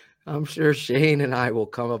 I'm sure Shane and I will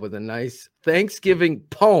come up with a nice Thanksgiving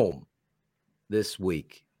poem this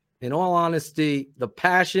week. In all honesty, the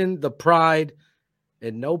passion, the pride,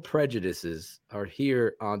 and no prejudices are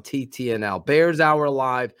here on TTNL. Bears Hour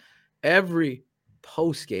Live, every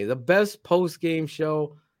postgame, the best postgame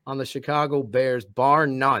show on the Chicago Bears, bar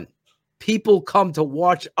none. People come to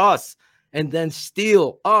watch us and then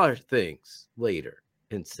steal our things later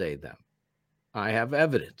and say them. I have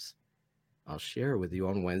evidence. I'll share it with you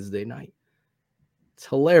on Wednesday night. It's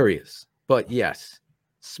hilarious. But yes,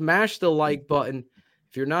 smash the like button.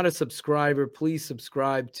 If you're not a subscriber, please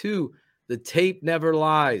subscribe to the Tape Never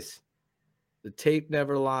Lies. The Tape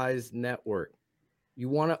Never Lies Network. You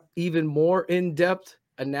want even more in-depth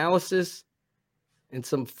analysis and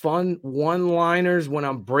some fun one-liners when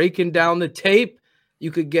I'm breaking down the tape?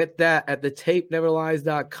 You could get that at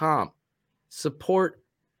thetapeneverlies.com. Support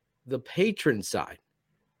the patron side.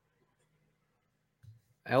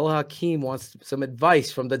 El Hakim wants some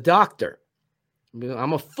advice from the doctor.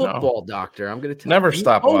 I'm a football doctor. I'm going to tell Never you.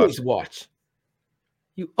 Stop Always watch.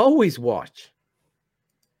 You always watch.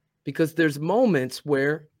 Because there's moments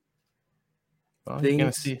where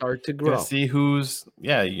things start to grow. You're going to see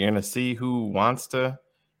you're going to see who wants to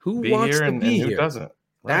be here and who doesn't.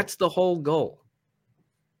 Right. That's the whole goal.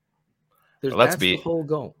 That's the whole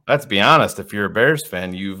goal. Let's be honest. If you're a Bears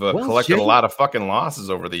fan, you've collected a lot of fucking losses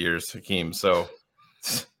over the years, Hakeem. So,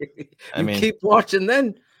 I mean, keep watching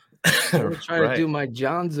then. I'm trying to do my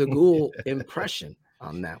John Zagul impression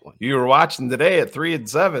on that one. You were watching today at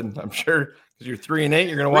 3-7. I'm sure because you're 3-8.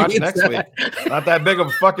 You're going to watch next week. Not that big of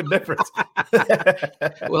a fucking difference.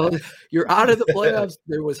 Well, you're out of the playoffs.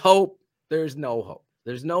 There was hope. There's no hope.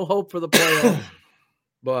 There's no hope for the playoffs,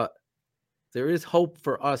 but there is hope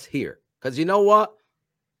for us here. Because you know what?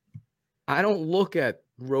 I don't look at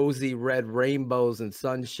rosy red rainbows and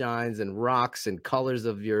sunshines and rocks and colors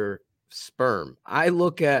of your sperm. I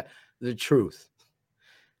look at the truth.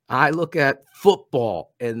 I look at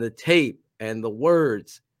football and the tape and the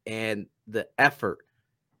words and the effort.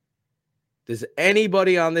 Does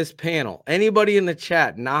anybody on this panel, anybody in the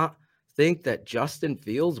chat, not think that Justin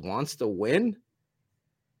Fields wants to win?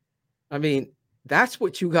 I mean, that's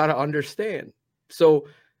what you got to understand. So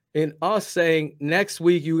in us saying next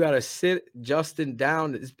week you got to sit Justin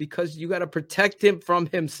down is because you got to protect him from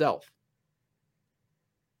himself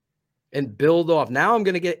and build off. Now I'm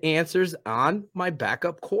going to get answers on my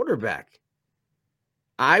backup quarterback.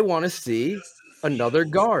 I want to see another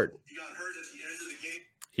guard.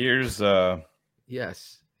 Here's Here's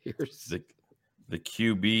the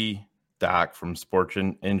QB doc from Sports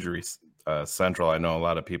Injuries Central. I know a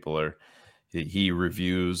lot of people he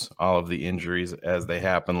reviews all of the injuries as they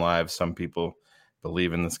happen live. Some people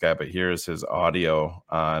believe in this guy, but here's his audio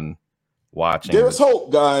on watching. There's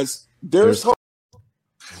hope, guys. There's hope.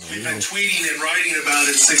 We've been tweeting and writing about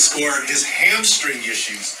at Six Score his hamstring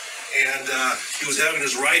issues. And he was having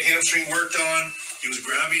his right hamstring worked on. He was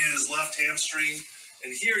grabbing at his left hamstring.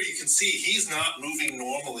 And here you can see he's not moving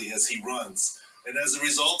normally as he runs. And as a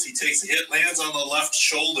result, he takes a hit, lands on the left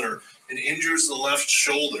shoulder, and injures the left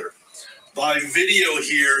shoulder. By video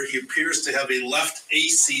here, he appears to have a left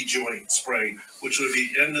AC joint sprain, which would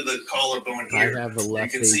be end of the collarbone here. I have a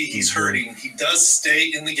left you can see AC he's joint. hurting. He does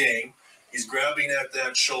stay in the game. He's grabbing at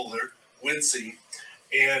that shoulder, wincing.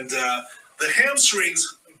 And the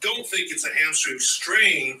hamstrings, don't think it's a hamstring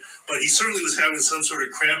strain, but he certainly was having some sort of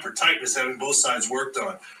cramp or tightness having both sides worked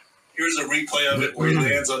on. Here's a replay of it where he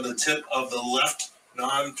lands on the tip of the left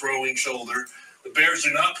non-throwing shoulder. The Bears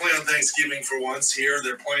do not play on Thanksgiving for once here.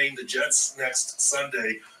 They're playing the Jets next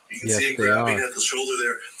Sunday. You can see him grabbing at the shoulder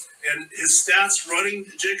there. And his stats running,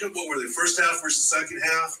 Jacob, what were they? First half versus second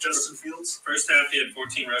half, Justin Fields? First half, he had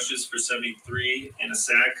 14 rushes for 73 and a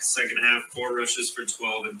sack. Second half, 4 rushes for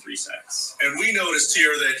 12 and 3 sacks. And we noticed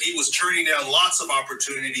here that he was turning down lots of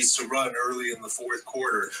opportunities to run early in the fourth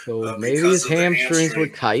quarter. So maybe his hamstrings were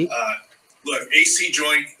tight. Look, AC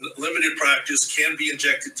joint, limited practice, can be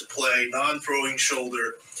injected to play, non-throwing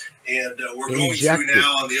shoulder. And we're going through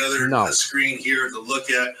now on the other screen here to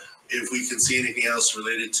look at if we can see anything else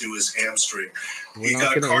related to his hamstring. He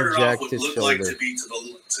got carted off what looked like to be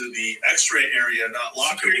to the X-ray area, not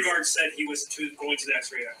locker. Security guard said he was going to the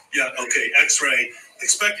X-ray area. Yeah, okay, X-ray.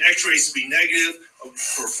 Expect X-rays to be negative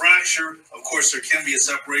for fracture. Of course, there can be a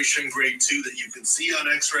separation grade 2 that you can see on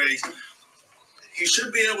X-rays. He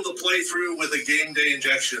should be able to play through with a game day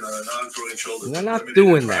injection on a non-throwing shoulder. They're not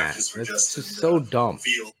doing that. It's just so dumb.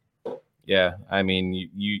 Yeah, I mean,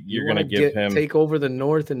 you're going to give him take over the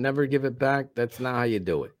North and never give it back. That's not how you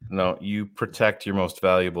do it. No, you protect your most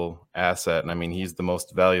valuable asset, and I mean, he's the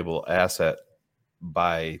most valuable asset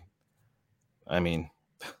by, I mean,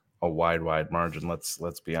 a wide margin.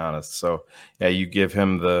 Let's be honest. So yeah, you give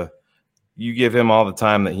him all the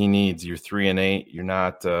time that he needs. You're 3-8. You're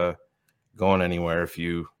not going anywhere if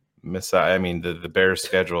you miss out. I mean, the Bears'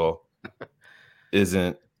 schedule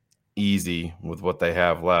isn't easy with what they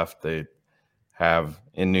have left. They have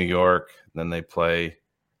in New York, then they play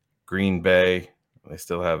Green Bay. They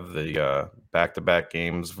still have the back-to-back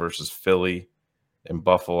games versus Philly and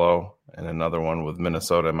Buffalo, and another one with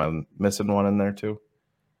Minnesota. Am I missing one in there too?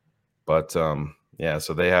 But yeah,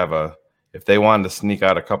 so they have if they wanted to sneak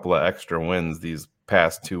out a couple of extra wins, these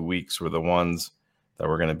past 2 weeks were the ones that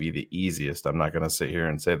were going to be the easiest. I'm not going to sit here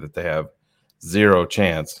and say that they have zero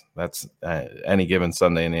chance. That's any given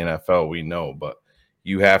Sunday in the NFL, we know, but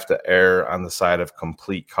you have to err on the side of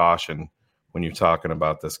complete caution when you're talking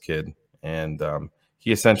about this kid. And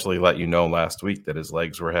he essentially let you know last week that his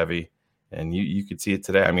legs were heavy, and you could see it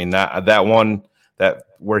today. I mean, that one that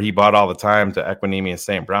where he bought all the time to Equinemi and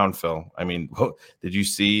St. Brown, Phil. I mean, did you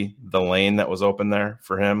see the lane that was open there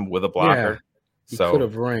for him with a blocker? Yeah, he could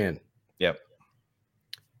have ran. Yep.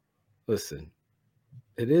 Listen,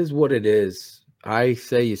 it is what it is. I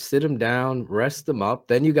say you sit him down, rest him up.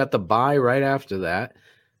 Then you got the bye right after that.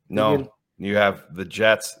 No, you have the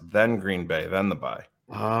Jets, then Green Bay, then the bye.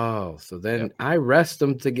 Oh, so then I rest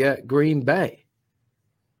him to get Green Bay.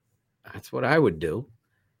 That's what I would do.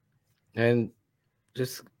 And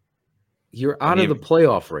just you're out of the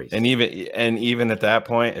playoff race. And even at that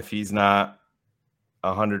point, if he's not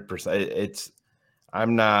 100%,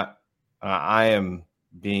 I am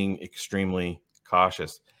being extremely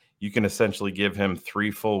cautious. You can essentially give him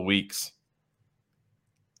 3 full weeks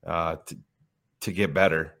to get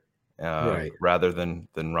better rather than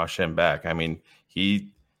rush him back. I mean,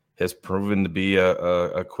 he has proven to be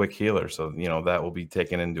a quick healer, so that will be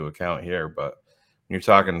taken into account here. But when you're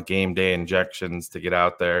talking game day injections to get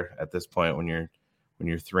out there at this point, when you're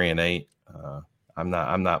 3-8, I'm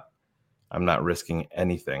not risking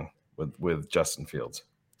anything with Justin Fields.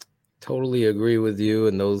 Totally agree with you.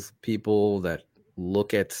 And those people that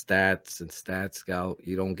look at stats and Stat Scout,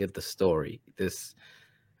 you don't get the story.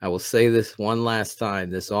 I will say this one last time.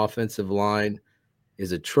 This offensive line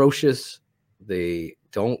is atrocious. They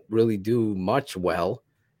don't really do much well.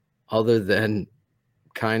 other than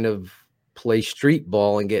kind of play street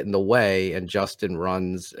ball and get in the way, and Justin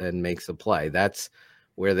runs and makes a play. That's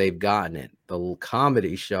where they've gotten it. The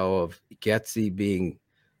comedy show of Getsy being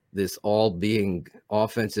this all-being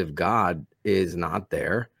offensive god is not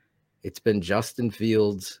there. It's been Justin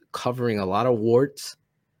Fields covering a lot of warts,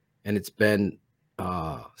 and it's been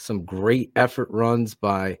some great effort runs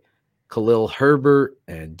by Khalil Herbert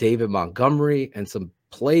and David Montgomery, and some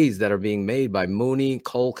plays that are being made by Mooney,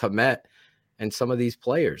 Cole Kmet, and some of these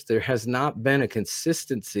players. There has not been a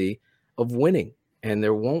consistency of winning, and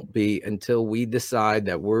there won't be until we decide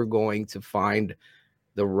that we're going to find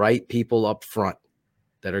the right people up front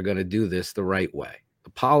that are going to do this the right way.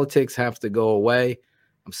 The politics have to go away.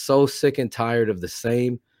 I'm so sick and tired of the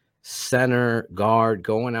same center guard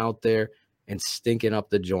going out there and stinking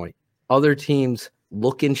up the joint. Other teams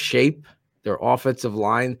look in shape. Their offensive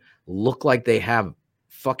line look like they have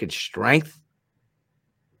fucking strength.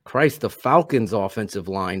 Christ, the Falcons' offensive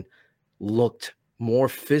line looked more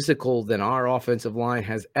physical than our offensive line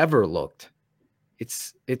has ever looked.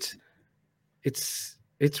 It's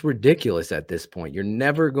ridiculous at this point. You're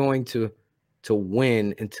never going to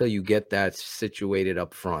win until you get that situated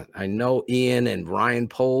up front. I know Ian and Ryan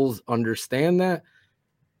Poles understand that,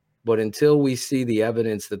 but until we see the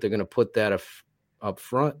evidence that they're going to put that up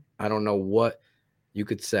front, I don't know what you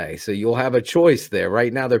could say. So you'll have a choice there.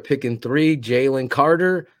 Right now they're picking 3, Jalen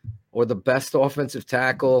Carter or the best offensive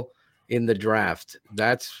tackle in the draft.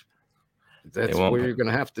 That's what you're going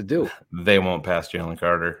to have to do. They won't pass Jalen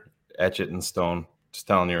Carter. Etch it in stone. Just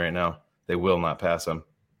telling you right now, they will not pass him.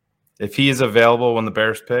 If he is available when the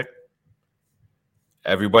Bears pick,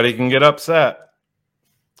 everybody can get upset.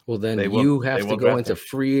 Well, then you have to go into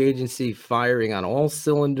free agency firing on all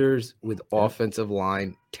cylinders with offensive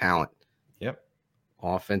line talent. Yep.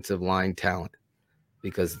 Offensive line talent.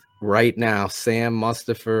 Because right now, Sam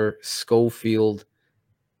Mustipher, Schofield,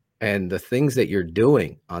 and the things that you're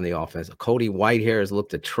doing on the offense. Cody Whitehair has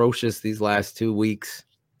looked atrocious these last 2 weeks.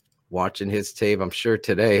 Watching his tape, I'm sure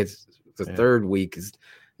today it's the third week is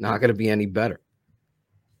not going to be any better.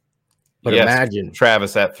 But imagine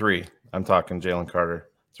Travis at 3. I'm talking Jalen Carter.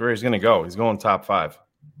 That's where he's going to go. He's going top 5.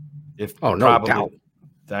 No doubt.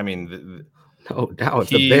 I mean, no doubt. If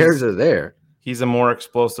the Bears are there, he's a more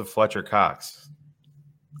explosive Fletcher Cox.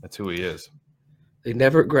 That's who he is. They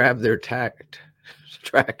never grab their track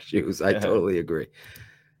shoes. I totally agree.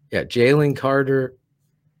 Yeah, Jalen Carter.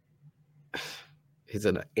 He's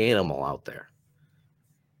an animal out there.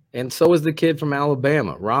 And so is the kid from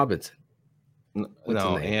Alabama, Robinson.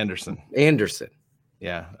 Anderson. Anderson.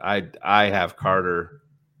 Yeah, I have Carter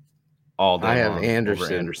all day. I have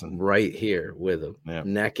Anderson right here with him,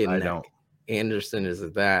 neck and neck. Don't. Anderson is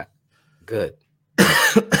that good.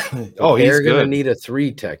 He's going to good. need a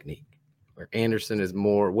 3 technique where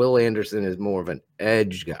Will Anderson is more of an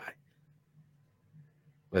edge guy.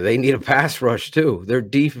 But they need a pass rush, too. Their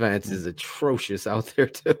defense is atrocious out there,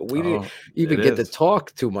 too. We didn't even get to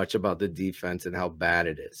talk too much about the defense and how bad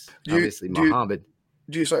it is. Obviously, Muhammad.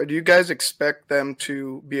 Do you guys expect them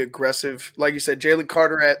to be aggressive? Like you said, Jalen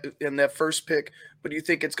Carter in that first pick, but do you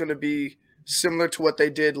think it's going to be similar to what they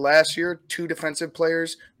did last year? 2 defensive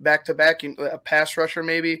players back-to-back, a pass rusher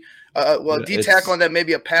maybe? D-tackle on that,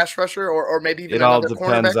 maybe a pass rusher or maybe even another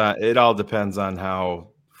cornerback? It all depends on how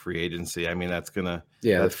free agency. I mean, that's gonna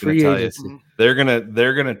the free agency. They're gonna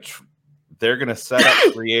set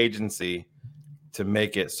up free agency to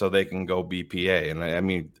make it so they can go BPA. And I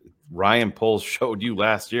mean, Ryan Poles showed you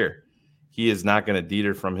last year he is not going to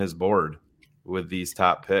Dieter from his board with these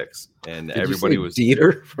top picks. And Did everybody you was say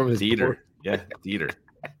Dieter from his board? Yeah, Dieter.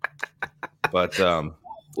 But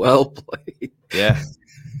well played. Yeah.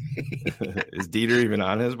 Is Dieter even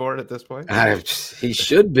on his board at this point? He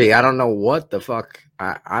should be. I don't know what the fuck.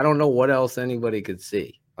 I don't know what else anybody could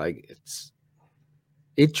see. Like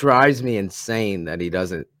it drives me insane that he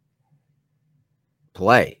doesn't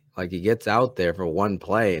play. Like he gets out there for one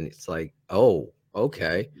play and it's like, oh,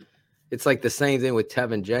 okay. It's like the same thing with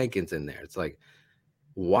Tevin Jenkins in there. It's like,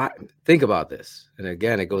 why? Think about this. And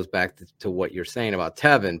again, it goes back to what you're saying about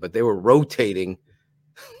Tevin, but they were rotating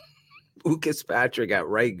Lucas Patrick at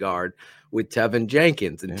right guard with Tevin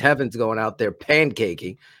Jenkins, and Tevin's going out there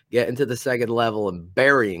pancaking, getting to the second level and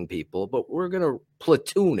burying people, but we're going to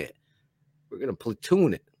platoon it.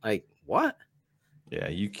 Like, what?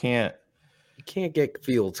 You can't get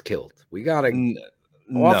Fields killed. We got to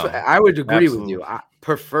I would agree with you.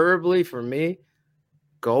 Preferably for me,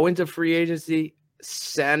 go into free agency,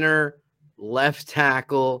 center, left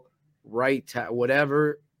tackle, right tackle,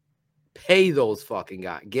 whatever. Pay those fucking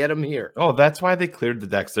guys. Get them here. Oh, that's why they cleared the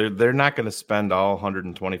decks. They're not going to spend all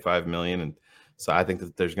 $125 million and So I think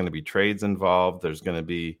that there's going to be trades involved. There's going to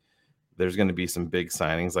be some big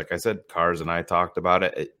signings. Like I said, Cars and I talked about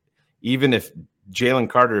it. Even if Jalen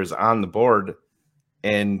Carter is on the board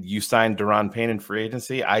and you sign Deron Payne in free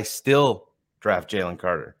agency, I still draft Jalen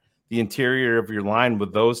Carter. The interior of your line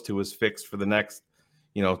with those two is fixed for the next,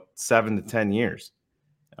 7 to 10 years.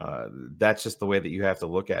 That's just the way that you have to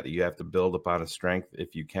look at it. You have to build upon a strength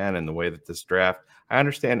if you can. And the way that this draft, I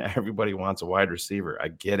understand everybody wants a wide receiver. I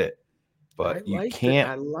get it, but you can't.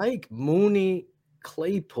 I like Mooney,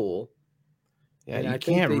 Claypool. Yeah, you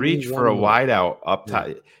can't reach for a wideout up top.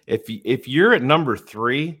 Yeah. If you're at number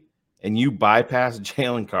 3 and you bypass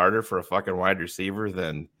Jalen Carter for a fucking wide receiver,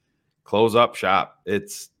 then close up shop.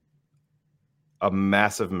 It's a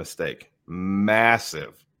massive mistake.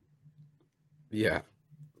 Massive. Yeah.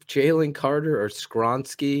 Jalen Carter or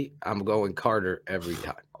Skronsky, I'm going Carter every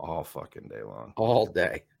time. All fucking day long. All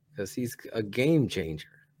day. Because he's a game changer.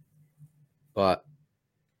 But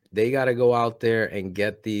they got to go out there and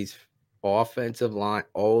get these offensive line,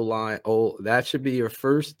 O-line. That should be your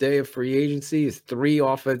first day of free agency is 3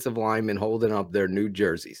 offensive linemen holding up their new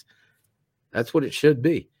jerseys. That's what it should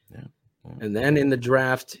be. Yeah. And then in the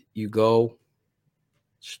draft, you go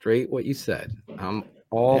straight what you said. I'm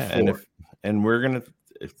all for it. And we're going to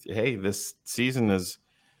hey, this season is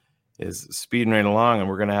speeding right along, and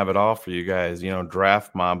we're going to have it all for you guys.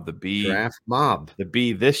 Draft Mob, the B. Draft Mob. The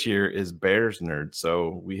B this year is Bears Nerd.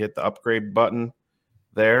 So we hit the upgrade button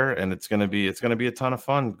there, and it's going to be a ton of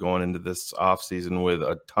fun going into this offseason with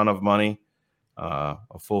a ton of money, a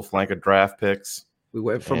full flank of draft picks. We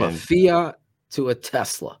went from a Fiat to a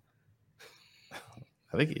Tesla.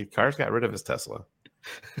 I think Carr's got rid of his Tesla.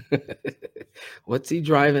 What's he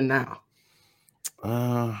driving now?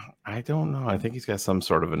 I don't know. I think he's got some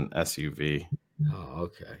sort of an SUV. Oh,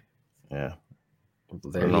 okay. Yeah.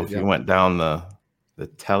 I don't know if he went down the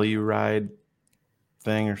Telluride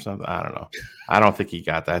thing or something. I don't know. I don't think he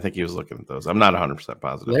got that. I think he was looking at those. I'm not 100%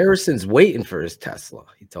 positive. Larison's waiting for his Tesla,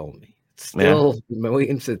 he told me. Still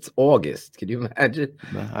waiting since August. Can you imagine?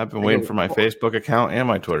 I've been waiting for my Facebook account and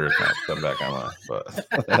my Twitter account to come back online.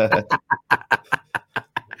 But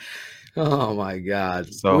oh my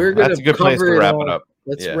God. So that's a good place to wrap it up.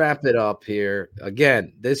 Let's wrap it up here.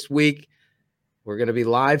 Again, this week, we're going to be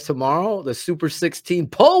live tomorrow, the Super 16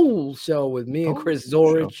 poll show with me and Chris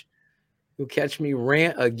Zorich. You'll catch me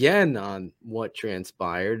rant again on what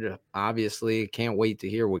transpired. Obviously, can't wait to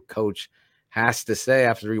hear what Coach has to say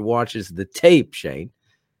after he watches the tape, Shane.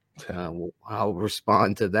 I'll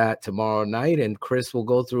respond to that tomorrow night, and Chris will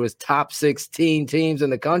go through his top 16 teams in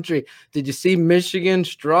the country. Did you see Michigan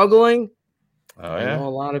struggling? Oh, yeah. I know a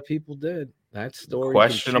lot of people did. That story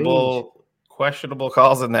questionable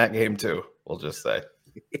calls in that game too, we'll just say.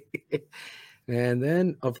 And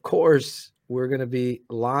then, of course, we're going to be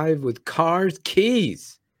live with Cars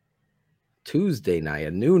Keys Tuesday night,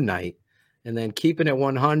 a new night, and then keeping it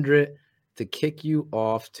 100 to kick you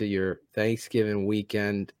off to your Thanksgiving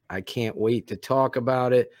weekend. I can't wait to talk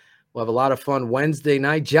about it. We'll have a lot of fun Wednesday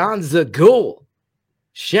night. John Zagul.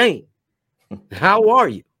 Shane, how are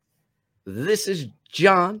you? This is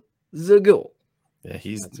John Zagul. Yeah,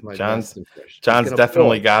 John's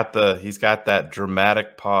definitely got that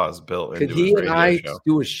dramatic pause built into his radio show. Could he and I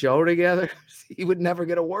do a show together? He would never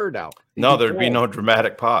get a word out. No, there'd be no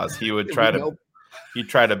dramatic pause. He would try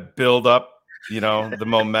to build up, the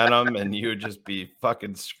momentum, and you would just be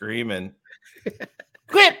fucking screaming.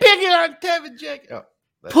 Quit picking on Tevin Jake. Oh,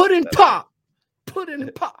 Pudding Pop.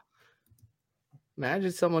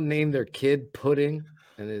 Imagine someone named their kid Pudding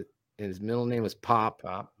and his middle name was Pop.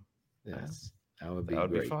 Yes. That would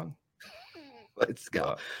be fun. Let's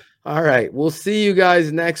go. All right. We'll see you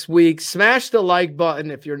guys next week. Smash the like button.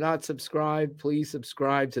 If you're not subscribed, please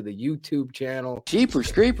subscribe to the YouTube channel.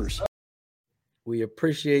 Jeepers Creepers. We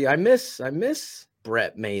appreciate you. I miss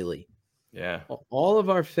Brett Maley. Yeah. All of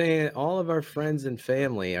our friends and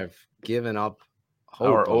family have given up hope.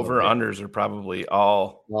 Our over-unders are probably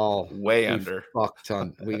all way under.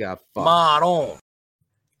 We got fucked. Model.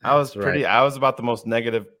 I was about the most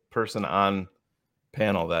negative person on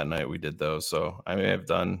panel that night. We did those, so I may have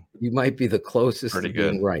done. You might be the closest pretty to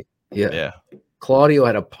good, being right? Yeah. Claudio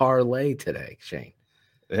had a parlay today, Shane.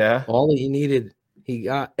 Yeah. All he needed, he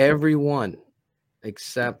got everyone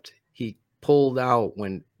except he pulled out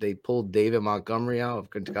when they pulled David Montgomery out of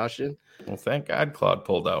concussion. Well, thank God Claude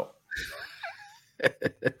pulled out.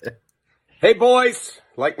 Hey boys,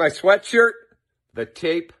 like my sweatshirt? The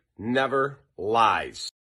tape never lies.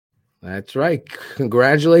 That's right.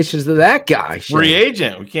 Congratulations to that guy. Free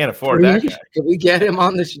agent. We can't afford that guy. Can we get him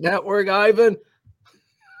on this network, Ivan?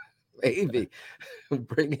 Maybe.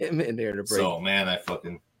 Bring him in there to break. So, man, I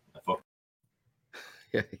fucking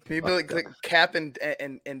Maybe like Cap and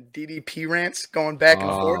DDP rants going back and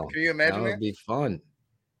forth. Can you imagine that? That would be fun.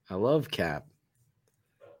 I love Cap.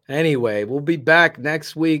 Anyway, we'll be back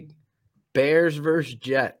next week. Bears versus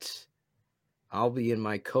Jets. I'll be in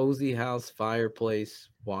my cozy house fireplace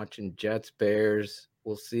watching Jets Bears.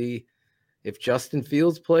 We'll see if Justin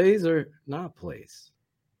Fields plays or not plays.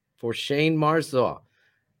 For Shane Marsaw,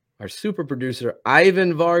 our super producer,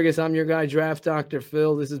 Ivan Vargas, I'm your guy, Draft Dr.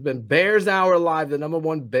 Phil. This has been Bears Hour Live, the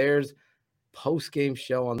 #1 Bears post-game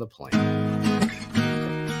show on the planet.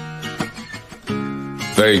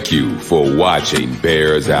 Thank you for watching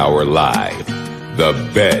Bears Hour Live, the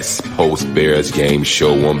best post-Bears game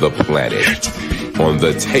show on the planet, on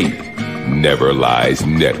the Tape Never Lies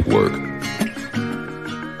Network.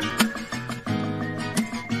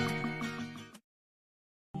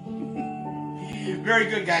 Very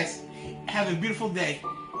good, guys. Have a beautiful day.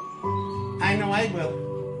 I know I will.